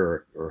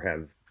soccer or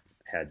have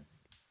had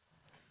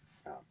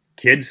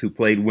kids who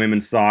played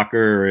women's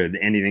soccer or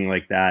anything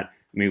like that,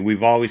 I mean,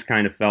 we've always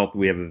kind of felt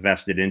we have a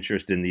vested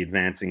interest in the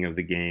advancing of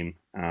the game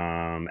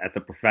at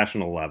the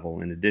professional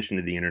level, in addition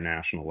to the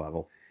international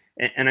level.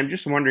 And I'm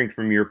just wondering,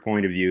 from your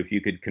point of view, if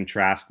you could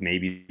contrast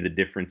maybe the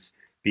difference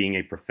being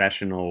a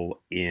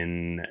professional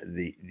in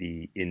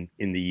the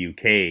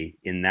UK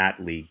in that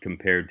league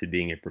compared to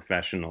being a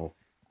professional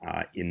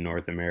in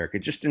North America,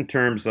 just in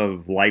terms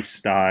of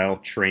lifestyle,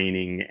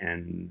 training,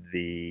 and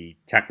the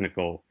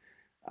technical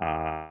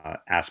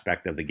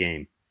aspect of the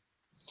game.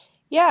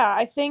 Yeah,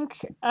 I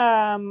think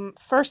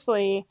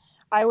firstly,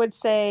 I would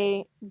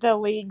say the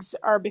leagues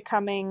are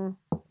becoming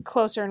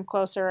closer and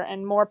closer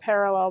and more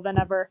parallel than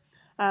ever.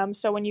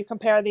 So when you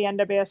compare the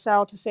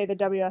NWSL to, say, the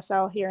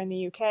WSL here in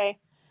the UK,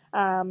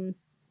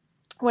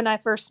 when I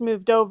first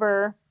moved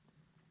over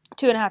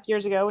 2.5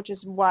 years ago, which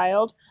is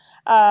wild,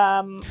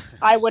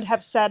 I would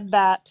have said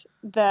that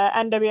the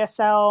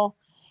NWSL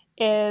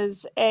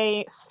is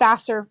a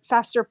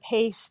faster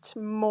paced,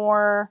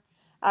 more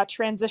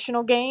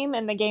transitional game,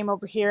 and the game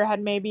over here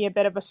had maybe a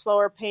bit of a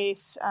slower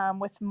pace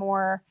with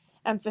more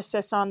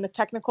emphasis on the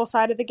technical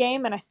side of the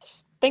game. And I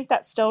think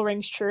that still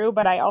rings true,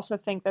 but I also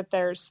think that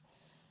there's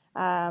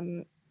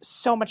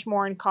so much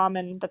more in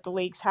common that the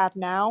leagues have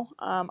now.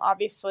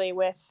 Obviously,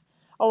 with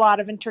a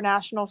lot of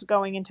internationals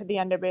going into the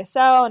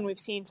NWSL, and we've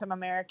seen some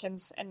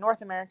Americans and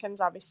North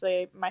Americans,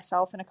 obviously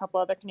myself and a couple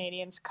other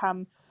Canadians,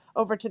 come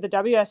over to the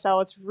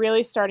WSL. It's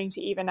really starting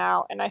to even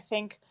out. And I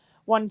think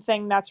one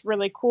thing that's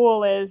really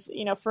cool is,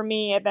 for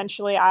me,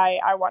 eventually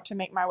I want to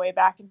make my way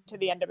back into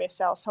the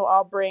NWSL. So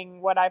I'll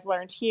bring what I've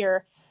learned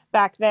here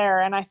back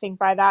there. And I think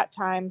by that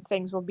time,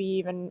 things will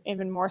be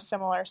even more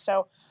similar.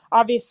 So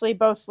obviously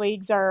both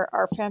leagues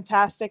are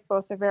fantastic.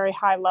 Both are very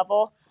high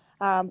level.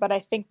 But I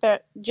think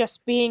that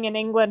just being in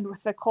England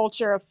with the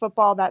culture of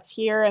football that's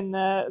here and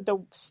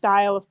the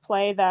style of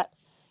play that,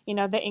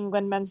 the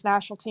England men's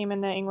national team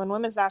and the England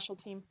women's national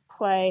team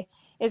play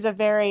is a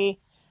very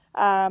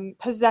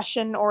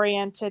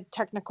possession-oriented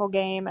technical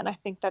game. And I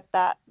think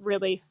that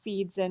really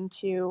feeds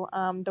into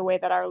the way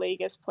that our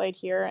league is played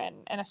here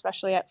and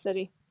especially at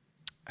City.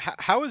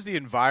 How has the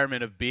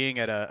environment of being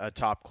at a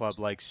top club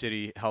like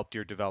City helped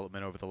your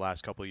development over the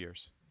last couple of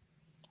years?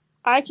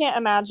 I can't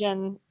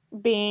imagine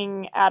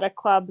being at a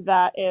club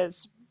that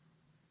is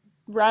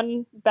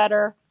run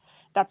better,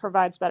 that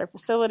provides better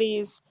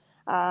facilities,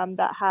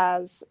 that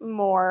has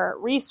more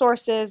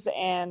resources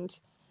and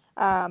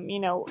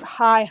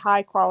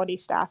high quality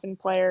staff and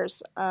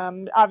players.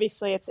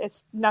 Obviously,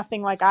 it's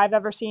nothing like I've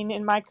ever seen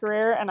in my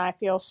career, and I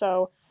feel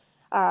so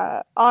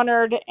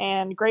honored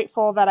and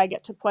grateful that I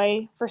get to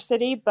play for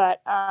City.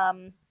 But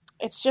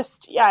it's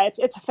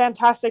a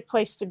fantastic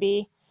place to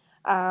be.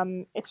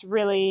 It's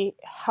really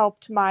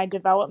helped my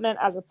development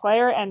as a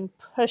player and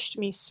pushed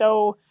me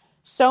so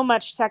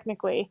much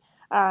technically.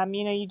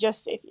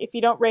 If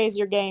you don't raise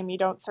your game, you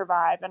don't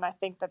survive. And I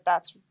think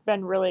that's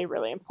been really,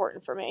 really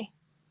important for me.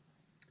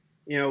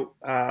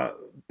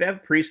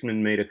 Bev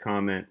Priestman made a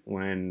comment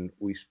when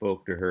we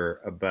spoke to her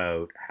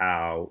about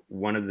how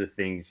one of the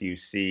things you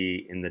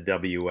see in the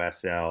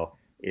WSL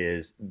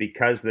is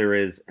because there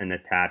is an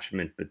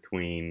attachment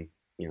between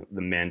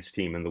the men's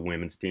team and the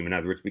women's team. In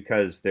other words,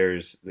 because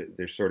there's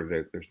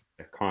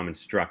a common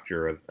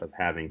structure of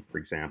having, for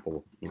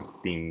example,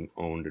 being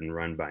owned and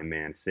run by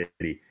Man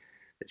City,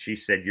 that she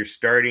said you're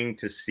starting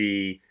to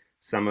see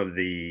some of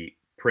the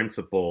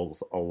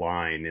principles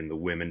align in the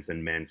women's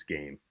and men's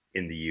game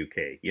in the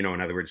UK. In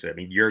other words, I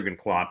mean, Jurgen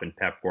Klopp and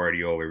Pep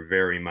Guardiola are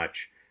very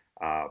much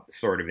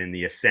sort of in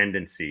the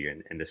ascendancy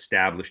and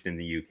established in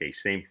the UK.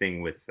 Same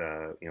thing with,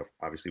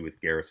 obviously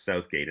with Gareth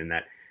Southgate, and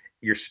that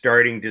you're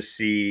starting to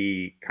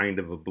see kind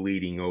of a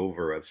bleeding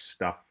over of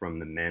stuff from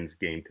the men's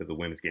game to the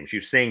women's game. She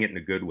was saying it in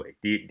a good way.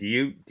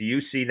 Do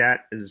you see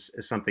that as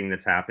something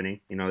that's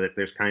happening? That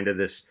there's kind of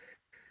this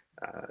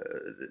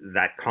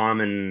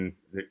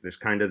there's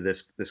kind of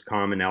this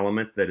common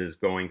element that is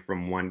going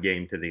from one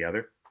game to the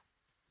other?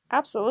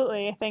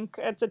 Absolutely. I think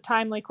it's a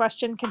timely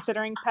question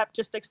considering Pep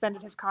just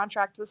extended his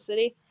contract with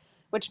City,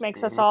 which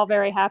makes us all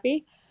very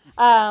happy.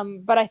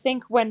 But I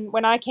think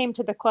when I came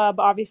to the club,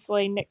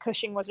 obviously Nick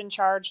Cushing was in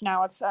charge.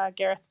 Now it's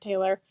Gareth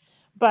Taylor.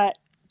 But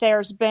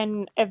there's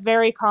been a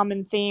very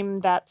common theme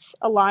that's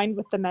aligned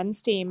with the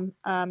men's team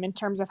in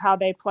terms of how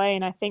they play.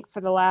 And I think for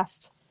the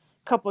last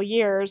couple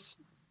years,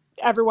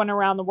 everyone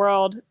around the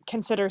world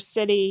considers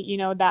City,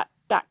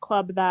 that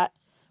club that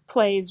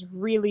plays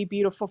really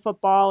beautiful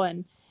football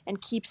and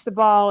keeps the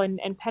ball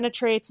and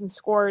penetrates and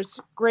scores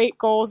great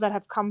goals that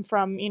have come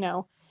from,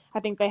 I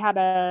think they had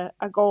a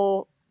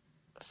goal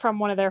from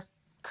one of their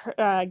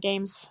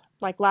games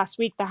like last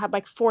week that had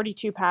like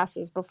 42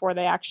 passes before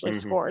they actually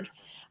scored.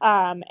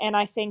 And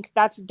I think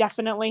that's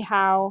definitely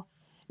how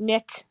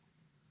Nick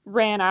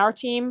ran our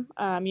team,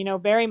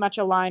 very much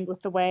aligned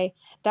with the way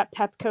that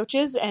Pep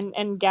coaches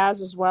and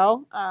Gaz as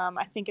well.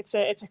 I think it's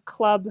a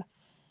club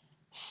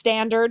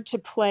standard to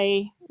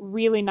play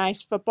really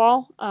nice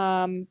football.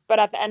 But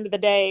at the end of the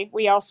day,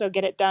 we also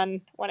get it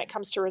done when it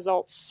comes to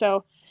results.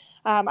 So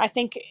I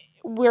think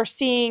we've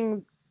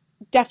seen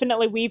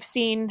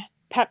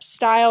Pep's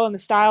style and the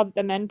style that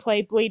the men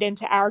play bleed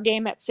into our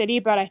game at City,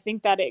 but I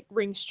think that it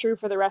rings true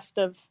for the rest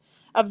of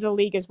the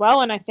league as well.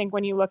 And I think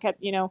when you look at,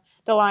 the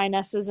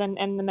Lionesses and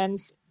the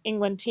men's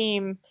England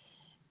team,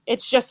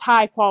 it's just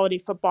high quality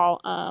football,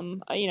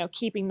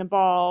 keeping the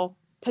ball,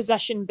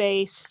 possession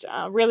based,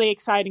 really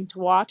exciting to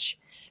watch.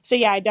 So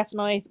yeah, I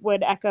definitely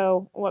would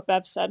echo what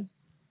Bev said.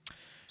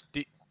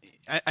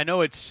 I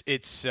know it's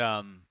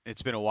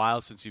been a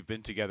while since you've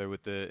been together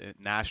with the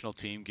national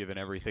team, given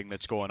everything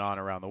that's going on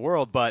around the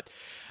world. But,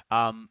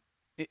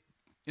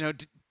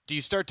 do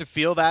you start to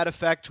feel that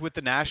effect with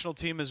the national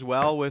team as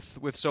well,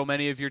 with so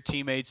many of your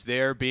teammates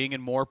there being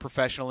in more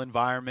professional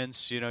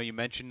environments? You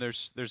mentioned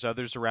there's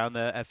others around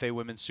the FA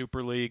Women's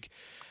Super League.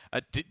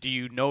 Do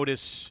you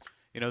notice,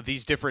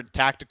 these different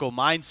tactical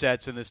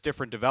mindsets and this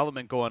different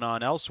development going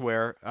on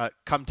elsewhere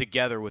come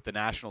together with the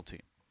national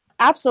team?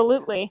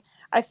 Absolutely.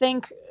 I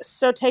think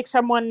so. Take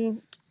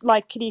someone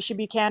like Kadisha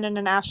Buchanan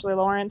and Ashley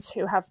Lawrence,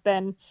 who have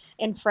been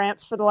in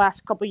France for the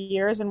last couple of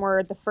years and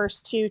were the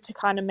first two to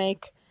kind of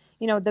make,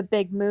 the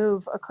big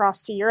move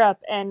across to Europe.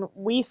 And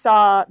we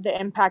saw the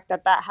impact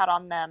that had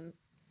on them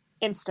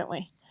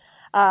instantly.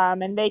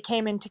 And they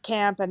came into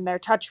camp and their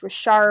touch was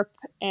sharp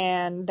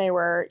and they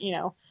were,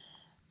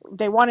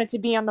 they wanted to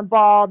be on the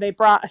ball. They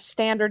brought a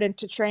standard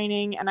into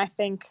training. And I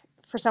think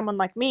for someone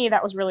like me,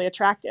 that was really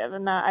attractive,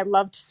 and I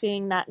loved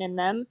seeing that in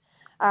them.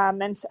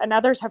 And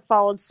others have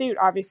followed suit.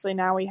 Obviously,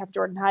 now we have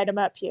Jordan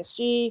Heidema at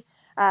PSG,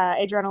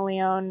 Adriana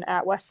Leon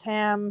at West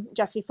Ham,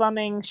 Jessie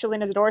Fleming,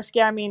 Shalina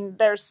Zadorsky. I mean,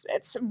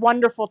 it's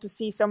wonderful to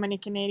see so many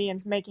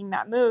Canadians making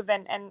that move,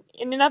 and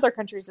in other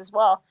countries as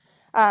well.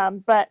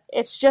 But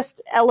it's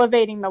just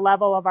elevating the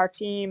level of our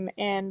team,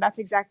 and that's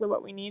exactly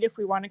what we need if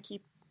we want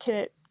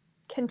to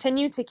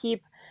continue to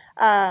keep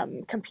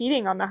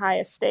competing on the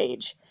highest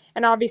stage.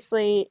 And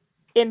obviously,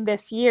 in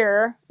this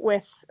year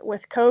with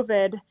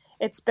COVID,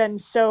 it's been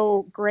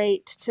so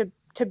great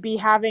to be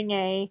having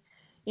a,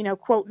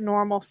 quote,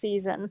 normal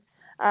season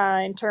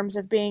in terms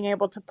of being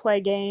able to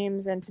play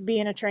games and to be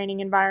in a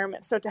training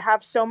environment. So to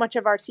have so much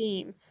of our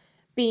team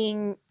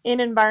being in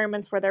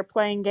environments where they're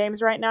playing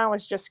games right now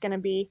is just going to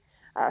be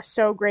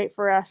so great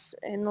for us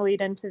in the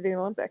lead into the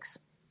Olympics.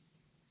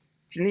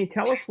 Janine,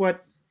 tell us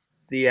what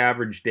the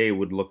average day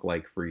would look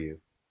like for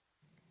you.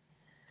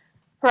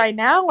 Right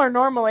now or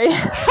normally?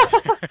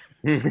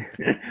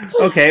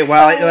 Okay,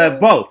 well,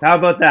 both. How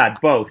about that?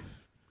 Both.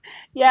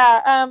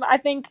 Yeah, I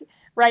think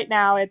right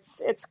now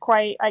it's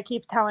quite. I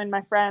keep telling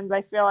my friends,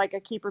 I feel like I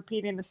keep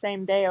repeating the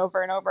same day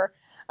over and over.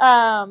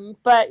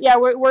 But yeah,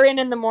 we're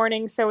in the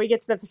morning, so we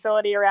get to the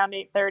facility around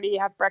 8:30,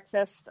 have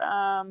breakfast.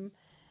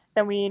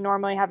 Then we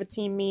normally have a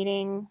team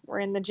meeting. We're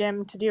in the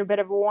gym to do a bit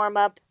of a warm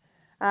up,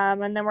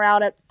 and then we're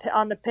out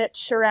on the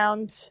pitch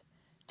around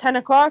 10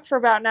 o'clock for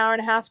about an hour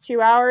and a half,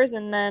 2 hours,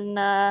 and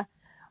then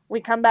we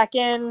come back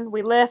in,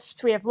 we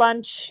lift, we have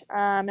lunch,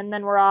 and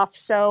then we're off.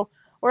 So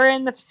we're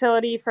in the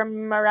facility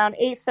from around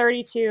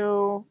 8:30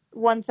 to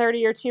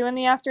 1:30 or 2 in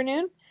the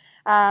afternoon.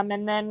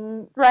 And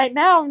then right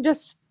now I'm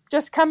just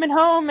coming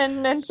home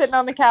and then sitting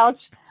on the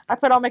couch. I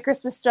put all my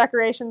Christmas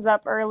decorations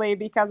up early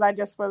because I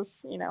just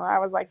was, I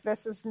was like,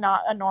 this is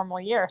not a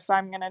normal year. So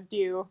I'm going to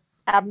do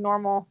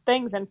abnormal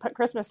things and put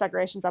Christmas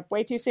decorations up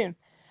way too soon.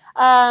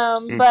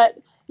 But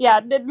yeah,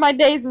 my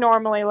days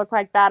normally look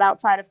like that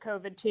outside of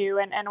COVID too.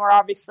 And we're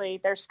obviously,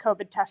 there's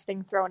COVID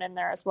testing thrown in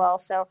there as well.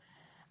 So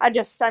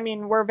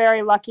we're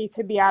very lucky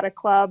to be at a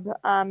club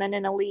and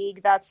in a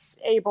league that's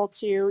able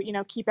to,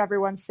 keep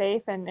everyone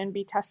safe and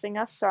be testing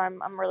us. So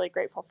I'm really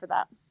grateful for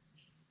that.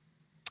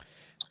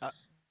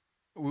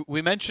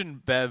 We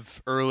mentioned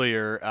Bev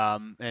earlier,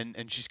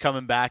 and she's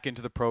coming back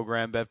into the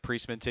program. Bev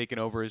Priestman taking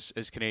over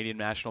as Canadian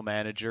national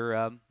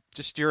manager.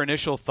 Just your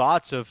initial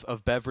thoughts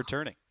of Bev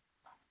returning.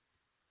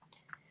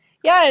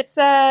 Yeah,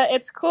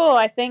 it's cool.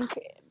 I think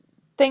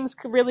things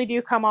really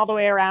do come all the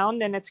way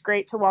around, and it's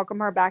great to welcome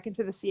her back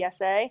into the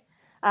CSA.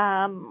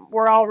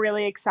 We're all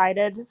really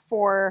excited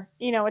for,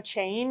 a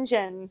change,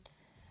 and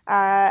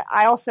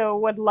I also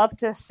would love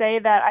to say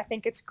that I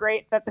think it's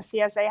great that the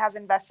CSA has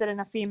invested in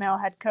a female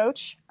head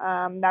coach.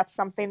 That's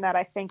something that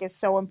I think is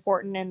so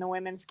important in the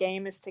women's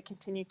game, is to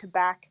continue to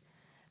back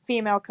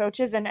female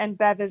coaches, and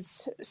Bev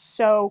is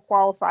so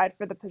qualified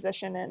for the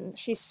position, and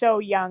she's so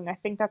young. I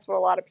think that's what a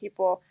lot of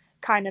people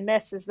kind of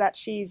miss, is that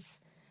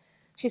she's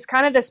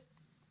kind of this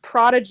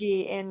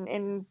prodigy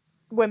in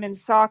women's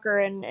soccer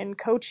and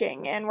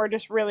coaching, and we're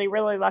just really,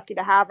 really lucky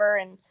to have her,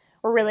 and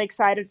we're really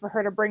excited for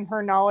her to bring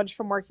her knowledge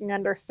from working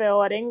under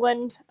Phil at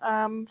England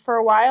for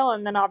a while,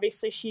 and then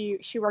obviously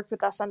she worked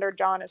with us under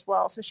John as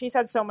well, so she's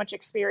had so much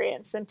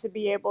experience, and to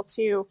be able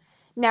to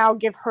now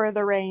give her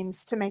the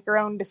reins to make her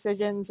own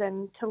decisions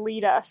and to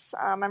lead us,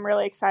 I'm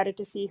really excited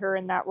to see her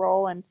in that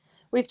role. And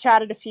we've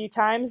chatted a few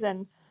times,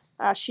 and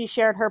she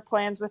shared her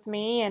plans with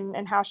me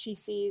and how she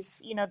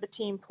sees, the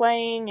team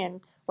playing and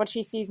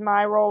she sees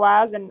my role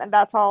as, and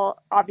that's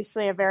all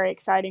obviously a very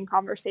exciting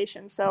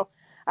conversation. So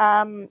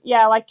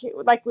yeah, like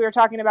we were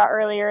talking about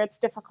earlier, it's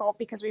difficult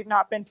because we've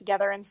not been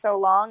together in so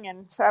long,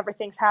 and so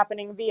everything's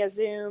happening via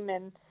Zoom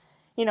and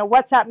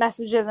WhatsApp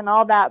messages and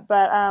all that.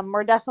 But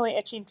we're definitely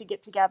itching to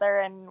get together,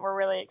 and we're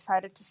really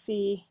excited to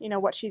see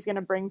what she's going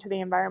to bring to the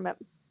environment.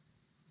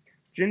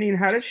 Janine,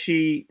 how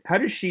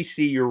does she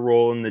see your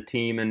role in the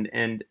team,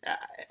 and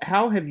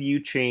how have you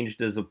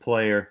changed as a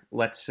player?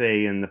 Let's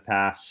say in the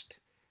past,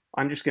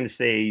 I'm just going to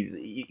say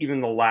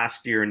even the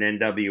last year in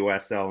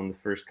NWSL and the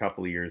first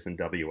couple of years in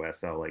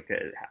WSL. Like,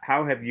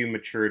 how have you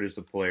matured as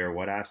a player?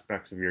 What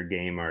aspects of your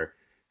game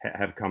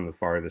have come the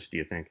farthest, do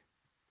you think?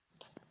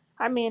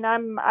 I mean,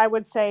 I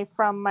would say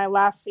from my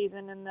last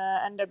season in the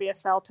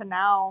NWSL to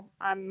now,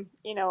 I'm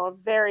a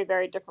very,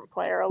 very different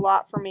player. A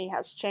lot for me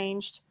has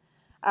changed.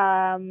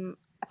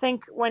 I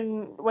think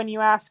when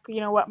you ask,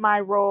 what my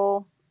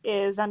role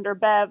is under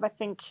Bev, I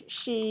think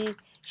she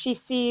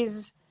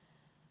sees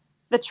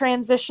the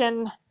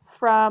transition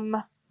from,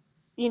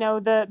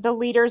 the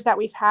leaders that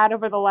we've had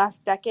over the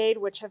last decade,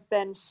 which have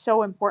been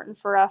so important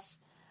for us.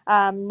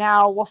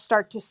 Now we'll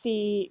start to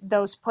see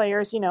those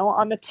players,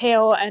 on the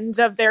tail ends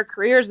of their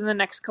careers in the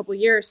next couple of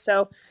years.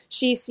 So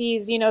she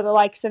sees, the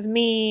likes of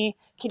me,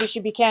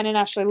 Kadisha Buchanan,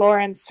 Ashley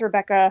Lawrence,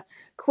 Rebecca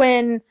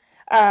Quinn,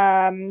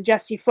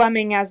 Jessie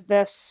Fleming as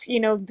this,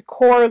 the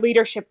core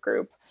leadership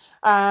group.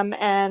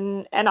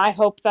 And I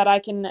hope that I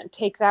can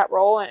take that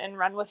role and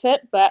run with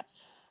it. But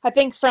I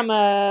think from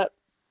my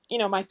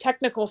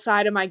technical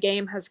side of my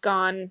game has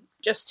gone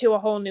just to a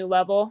whole new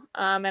level.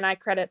 And I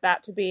credit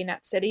that to being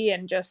at City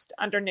and just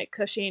under Nick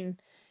Cushing.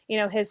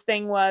 His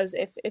thing was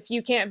if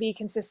you can't be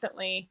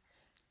consistently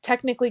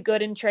technically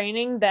good in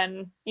training,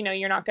 then,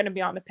 you're not going to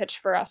be on the pitch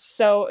for us.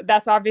 So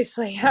that's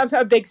obviously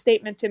a big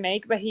statement to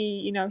make, but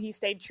he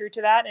stayed true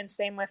to that. And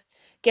same with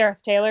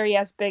Gareth Taylor. He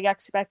has big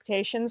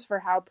expectations for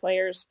how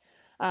players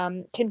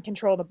can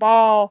control the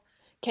ball.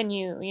 Can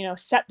you,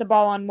 set the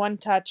ball on one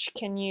touch?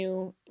 Can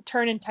you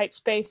turn in tight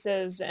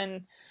spaces?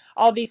 And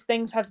all these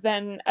things have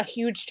been a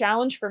huge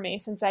challenge for me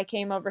since I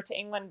came over to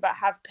England, but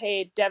have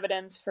paid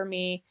dividends for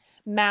me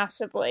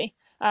massively.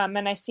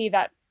 And I see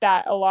that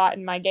a lot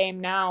in my game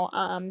now,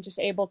 just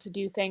able to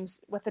do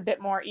things with a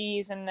bit more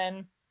ease, and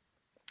then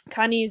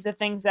kind of use the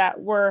things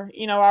that were,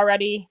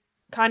 already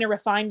kind of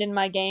refined in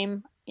my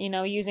game,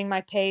 using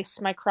my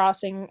pace, my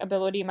crossing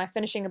ability, my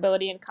finishing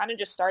ability, and kind of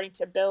just starting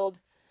to build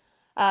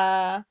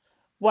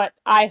what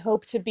I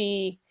hope to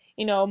be,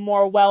 a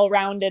more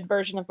well-rounded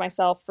version of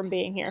myself from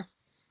being here.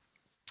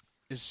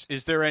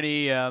 Is there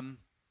any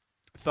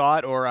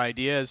thought or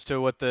idea as to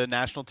what the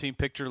national team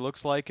picture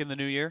looks like in the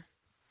new year?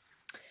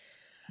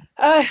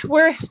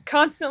 We're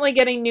constantly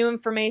getting new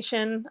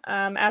information,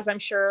 as I'm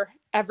sure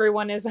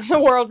everyone is in the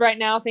world right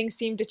now. Things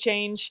seem to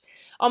change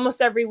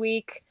almost every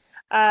week.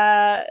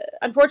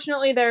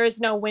 Unfortunately, there is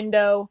no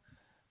window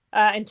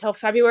until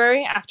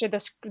February after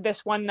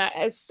this one that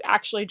has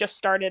actually just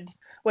started,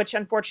 which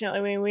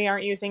unfortunately we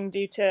aren't using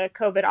due to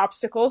COVID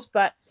obstacles.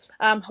 But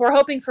we're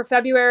hoping for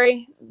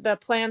February. The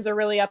plans are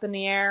really up in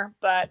the air,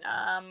 but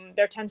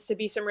there tends to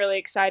be some really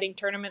exciting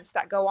tournaments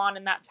that go on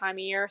in that time of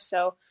year.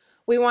 So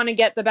we want to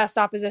get the best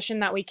opposition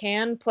that we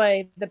can,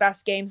 play the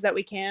best games that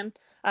we can,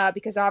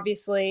 because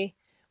obviously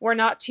we're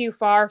not too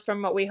far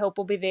from what we hope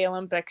will be the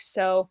Olympics.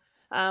 So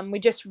we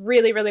just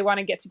really, really want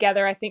to get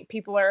together. I think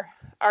people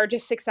are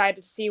just excited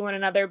to see one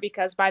another,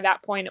 because by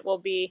that point it will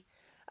be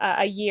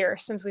a year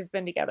since we've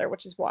been together,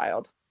 which is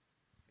wild.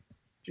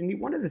 Jenny,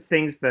 one of the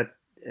things that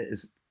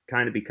has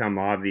kind of become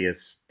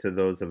obvious to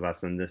those of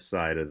us on this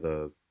side of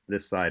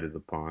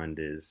the pond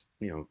is,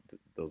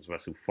 those of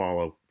us who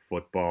follow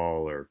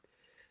football or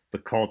the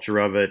culture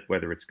of it,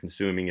 whether it's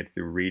consuming it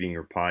through reading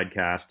or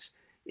podcasts,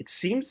 it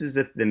seems as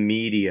if the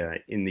media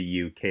in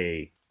the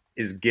UK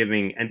is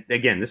giving, and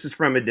again, this is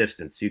from a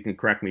distance, you can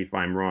correct me if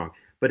I'm wrong,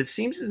 but it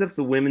seems as if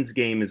the women's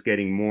game is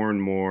getting more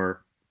and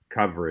more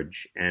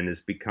coverage and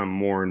has become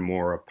more and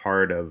more a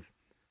part of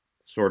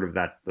sort of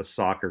the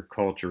soccer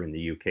culture in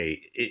the UK.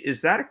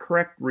 Is that a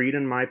correct read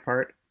on my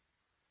part?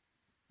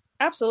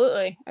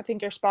 Absolutely. I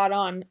think you're spot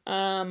on.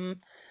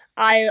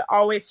 I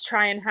always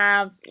try and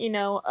have,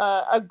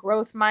 a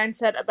growth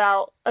mindset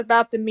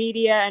about the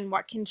media and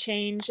what can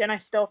change. And I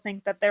still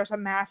think that there's a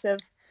massive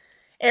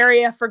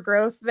area for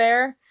growth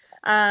there,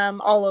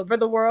 all over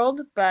the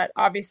world. But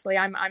obviously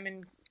I'm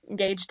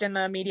engaged in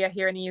the media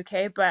here in the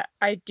UK, but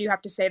I do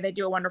have to say they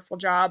do a wonderful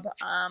job.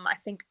 I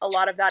think a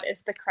lot of that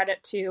is the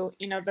credit to,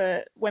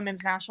 the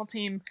women's national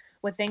team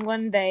with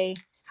England. They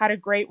had a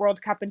great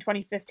World Cup in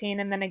 2015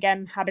 and then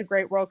again had a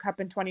great World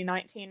Cup in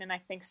 2019, and I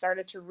think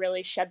started to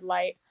really shed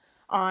light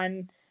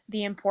on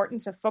the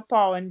importance of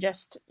football and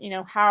just,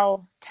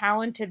 how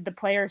talented the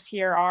players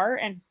here are,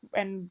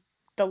 and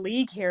the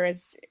league here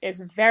is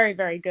very,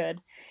 very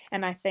good.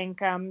 And I think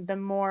the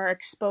more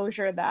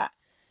exposure that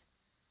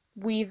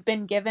we've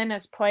been given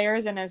as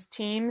players and as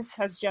teams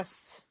has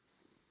just,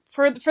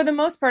 for the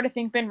most part, I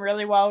think been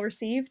really well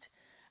received.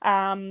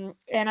 And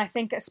I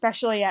think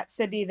especially at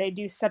City, they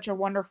do such a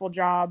wonderful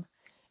job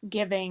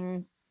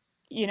giving,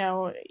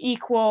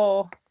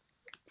 equal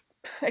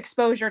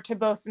exposure to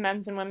both the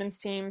men's and women's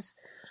teams.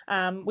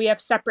 We have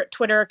separate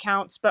Twitter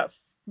accounts, but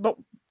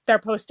they're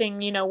posting,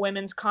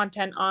 women's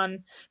content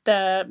on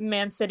the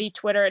Man City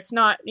Twitter. It's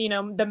not,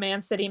 the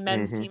Man City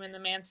men's team and the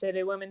Man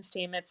City women's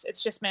team.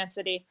 It's just Man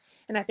City.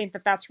 And I think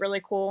that that's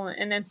really cool.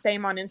 And then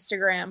same on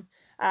Instagram.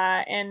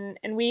 And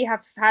we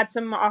have had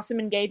some awesome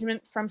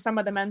engagement from some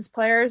of the men's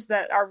players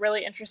that are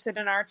really interested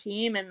in our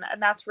team. And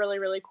that's really,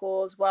 really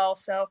cool as well.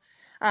 So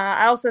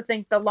I also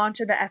think the launch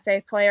of the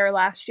FA Player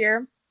last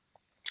year,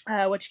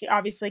 which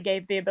obviously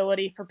gave the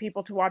ability for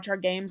people to watch our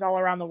games all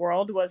around the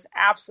world, was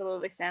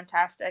absolutely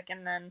fantastic.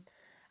 And then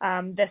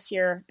this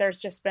year, there's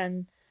just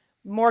been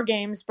more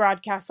games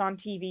broadcast on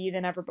TV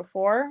than ever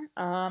before.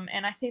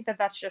 And I think that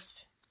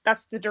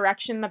that's the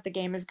direction that the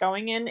game is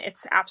going in.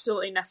 It's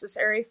absolutely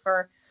necessary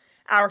for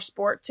our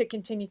sport to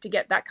continue to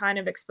get that kind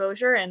of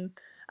exposure. And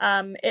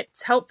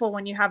it's helpful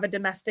when you have a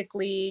domestic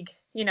league,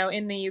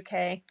 in the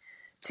UK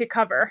to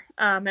cover.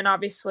 And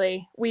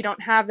obviously we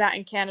don't have that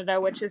in Canada,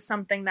 which is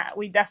something that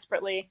we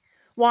desperately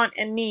want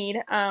and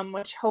need,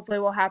 which hopefully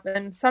will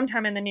happen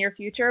sometime in the near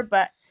future.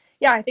 But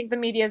yeah, I think the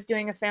media is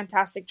doing a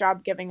fantastic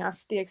job giving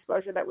us the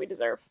exposure that we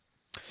deserve.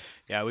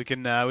 Yeah, we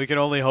can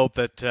only hope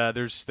that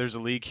there's a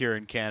league here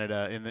in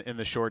Canada in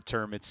the short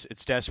term.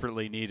 It's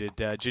desperately needed.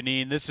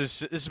 Janine, this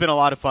has been a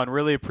lot of fun.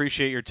 Really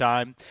appreciate your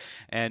time,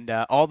 and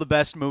all the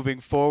best moving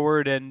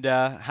forward. And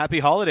happy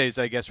holidays.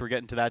 I guess we're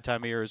getting to that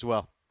time of year as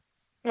well.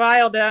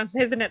 Wild,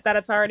 isn't it, that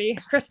it's already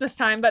Christmas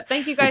time? But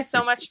thank you guys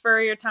so much for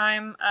your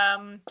time.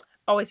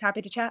 Always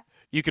happy to chat.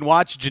 You can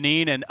watch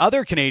Janine and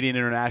other Canadian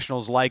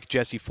internationals like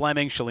Jessie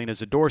Fleming, Shalina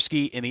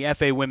Zadorsky in the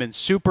FA Women's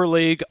Super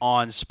League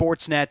on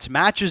Sportsnet.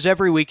 Matches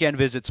every weekend.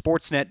 Visit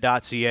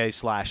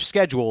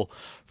sportsnet.ca/schedule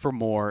for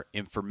more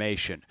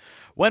information.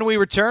 When we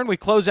return, we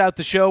close out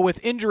the show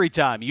with Injury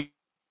Time.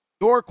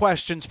 Your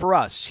questions for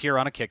us here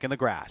on A Kick in the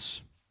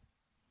Grass.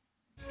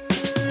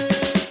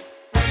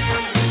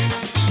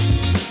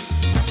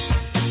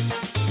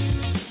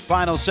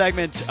 Final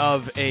segment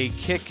of A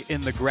Kick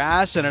in the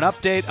Grass and an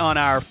update on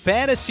our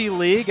fantasy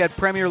league at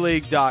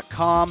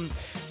PremierLeague.com.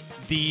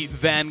 The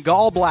Van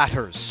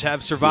Gaalblatters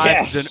have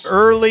survived an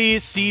early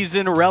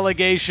season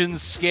relegation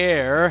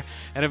scare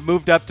and have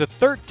moved up to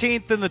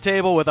 13th in the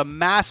table with a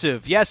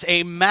massive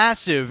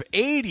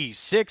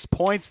 86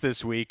 points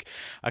this week.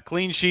 A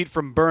clean sheet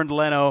from Bernd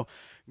Leno,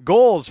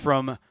 goals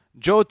from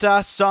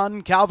Jota,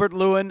 Son,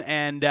 Calvert-Lewin,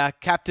 and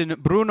Captain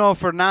Bruno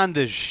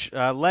Fernandes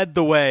led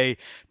the way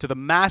to the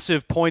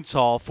massive points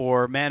haul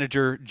for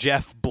manager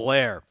Jeff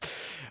Blair.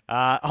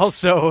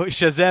 Also,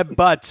 Shazeb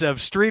Butt of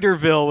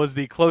Streeterville was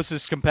the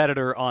closest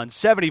competitor on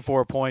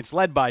 74 points,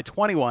 led by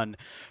 21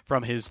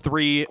 from his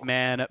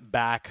three-man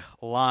back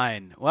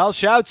line. Well,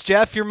 shouts,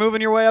 Jeff. You're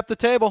moving your way up the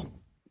table.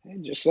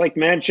 Just like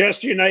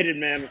Manchester United,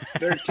 man.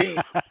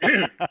 13th.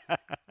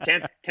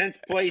 10th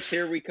place,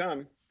 here we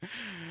come.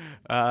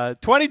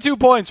 22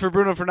 points for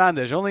Bruno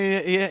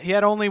Fernandes. He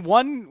had only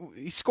one.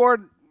 He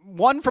scored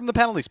one from the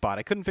penalty spot.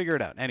 I couldn't figure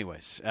it out.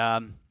 Anyways,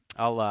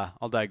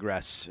 I'll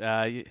digress.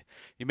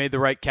 You made the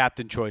right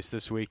captain choice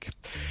this week.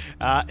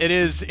 It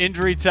is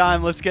injury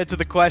time. Let's get to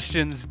the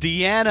questions.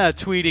 Deanna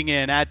tweeting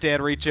in at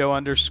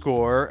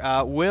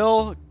 @DanRicho_.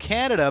 Will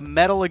Canada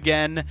medal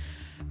again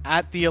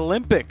at the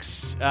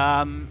Olympics?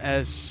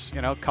 As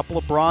you know, a couple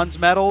of bronze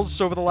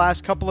medals over the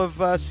last couple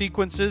of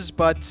sequences,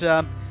 but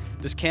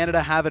does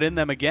Canada have it in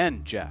them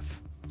again,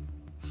 Jeff?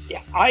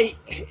 Yeah,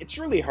 it's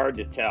really hard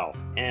to tell,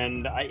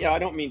 and I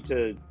don't mean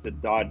to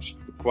dodge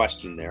the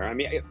question there. I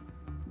mean,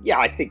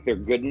 I think they're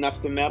good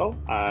enough to medal.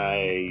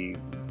 I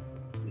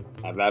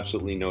have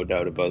absolutely no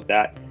doubt about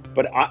that.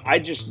 But I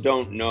just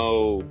don't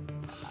know.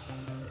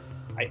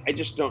 I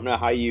just don't know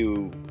how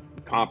you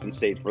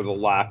compensate for the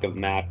lack of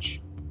match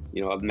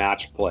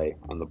play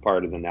on the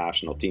part of the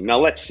national team. Now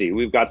let's see.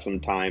 We've got some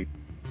time.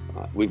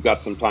 We've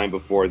got some time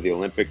before the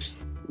Olympics.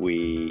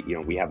 We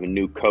have a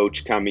new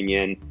coach coming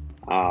in.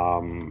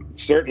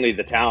 Certainly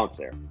the talent's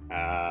there.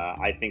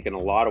 I think in a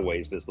lot of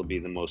ways this will be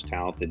the most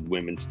talented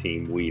women's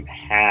team we've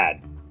had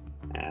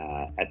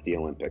at the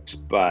Olympics.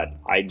 But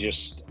I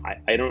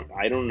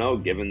don't know,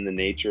 given the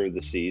nature of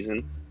the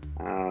season.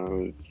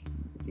 I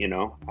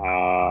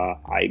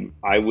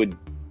would.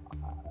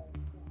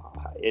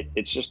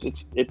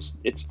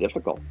 It's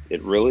difficult.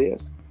 It really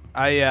is.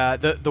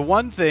 The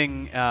one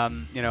thing,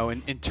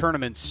 in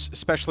tournaments,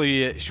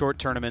 especially short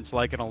tournaments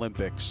like an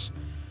Olympics,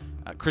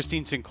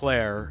 Christine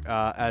Sinclair,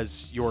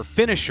 as your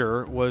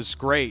finisher, was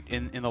great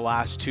in the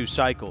last two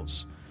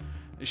cycles.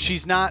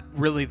 She's not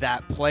really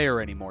that player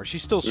anymore. She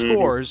still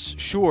scores,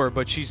 sure,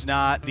 but she's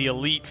not the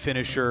elite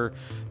finisher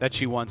that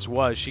she once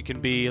was. She can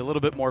be a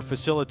little bit more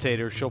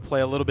facilitator. She'll play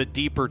a little bit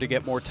deeper to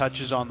get more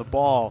touches on the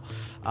ball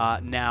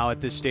now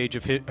at this stage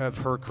of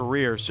her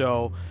career.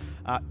 So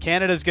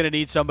Canada's going to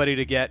need somebody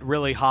to get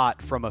really hot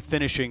from a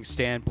finishing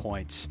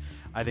standpoint,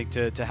 I think,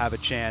 to have a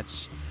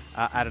chance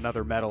at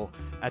another medal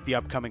at the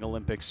upcoming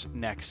Olympics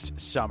next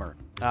summer.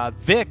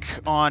 Vic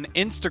on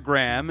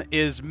Instagram,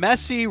 is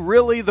Messi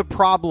really the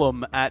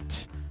problem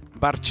at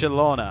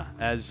Barcelona?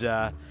 As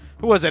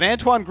Who was it?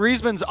 Antoine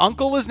Griezmann's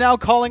uncle is now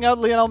calling out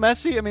Lionel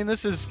Messi. I mean,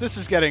 this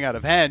is getting out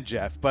of hand,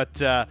 Jeff.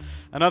 But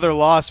another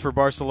loss for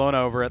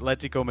Barcelona over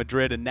Atletico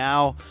Madrid, and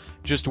now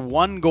just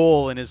one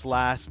goal in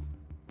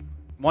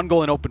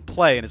open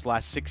play in his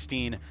last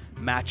 16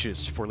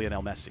 matches for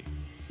Lionel Messi.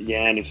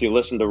 Yeah, and if you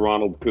listen to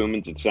Ronald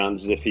Koeman, it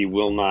sounds as if he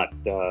will not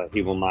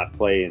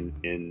play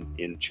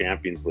in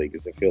Champions League,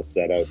 as if he'll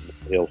sit out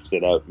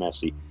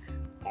Messi.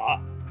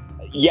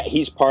 Yeah,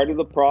 he's part of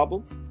the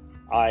problem.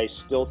 I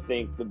still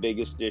think the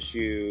biggest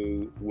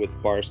issue with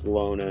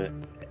Barcelona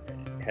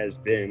has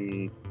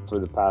been, for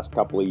the past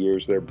couple of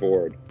years, their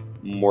board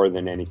more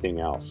than anything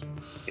else.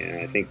 And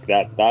I think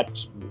that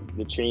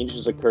the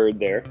changes occurred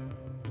there.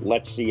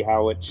 Let's see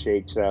how it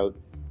shakes out.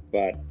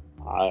 But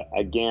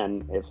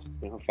again, if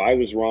I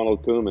was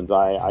Ronald Koeman,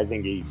 I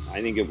think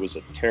it was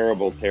a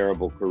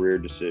terrible career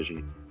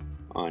decision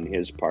on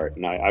his part,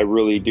 and I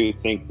really do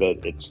think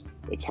that it's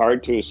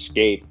hard to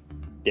escape,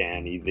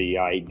 Danny, the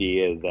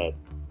idea that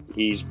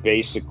he's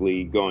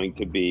basically going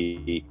to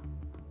be,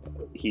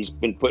 he's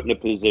been put in a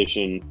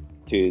position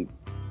to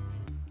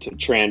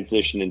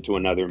transition into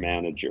another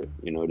manager,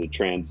 to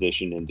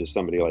transition into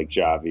somebody like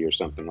Xavi or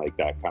something like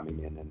that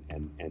coming in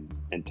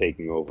and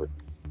taking over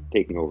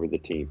the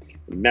team.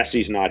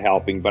 Messi's not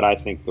helping, but I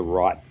think the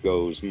rot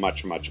goes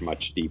much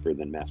deeper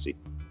than Messi.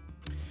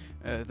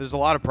 There's a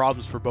lot of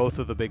problems for both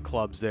of the big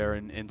clubs there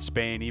in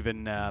Spain.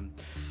 Even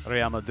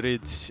Real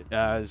Madrid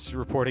is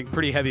reporting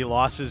pretty heavy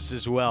losses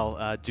as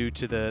well due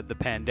to the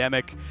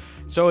pandemic.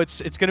 So it's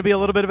going to be a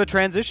little bit of a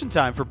transition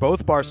time for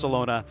both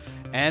Barcelona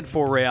and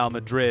for Real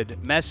Madrid.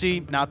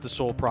 Messi, not the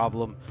sole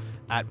problem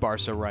at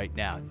Barca right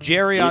now.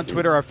 Jerry on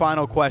Twitter, our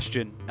final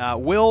question.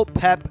 Will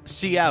Pep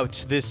see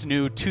out this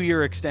new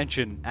 2-year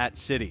extension at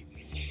City?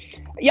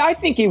 Yeah, I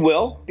think he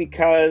will,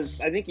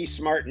 because I think he's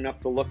smart enough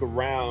to look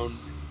around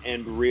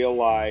and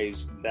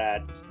realize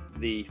that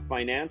the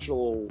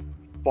financial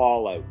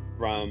fallout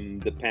from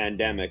the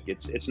pandemic,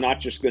 it's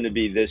not just going to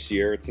be this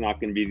year, it's not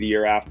going to be the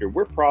year after.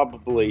 We're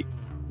probably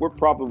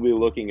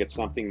looking at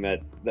something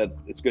that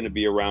it's going to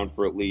be around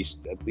for at least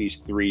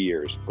 3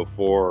 years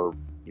before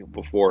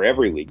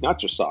every league, not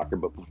just soccer,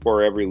 but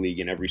before every league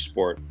and every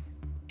sport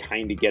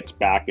kind of gets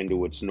back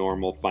into its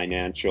normal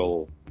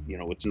financial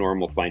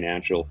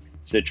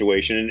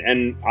situation.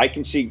 And I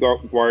can see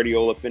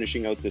Guardiola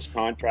finishing out this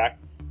contract,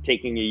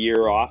 taking a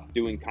year off,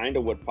 doing kind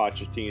of what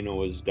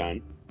Pochettino has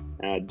done,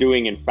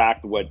 doing in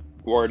fact what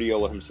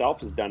Guardiola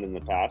himself has done in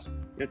the past.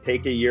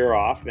 Take a year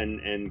off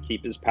and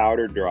keep his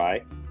powder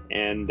dry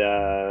and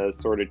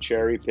sort of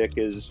cherry pick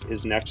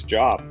his next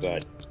job.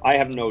 But I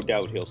have no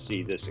doubt he'll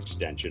see this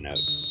extension out.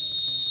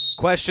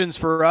 Questions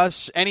for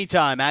us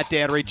anytime at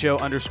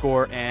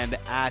 @DanRiccio_ and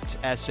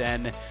at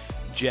SN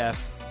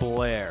Jeff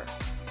Blair.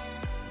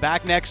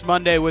 Back next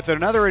Monday with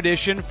another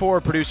edition for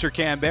producer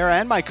Cam Bear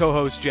and my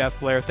co-host Jeff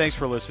Blair. Thanks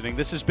for listening.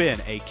 This has been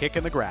A Kick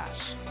in the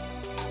Grass.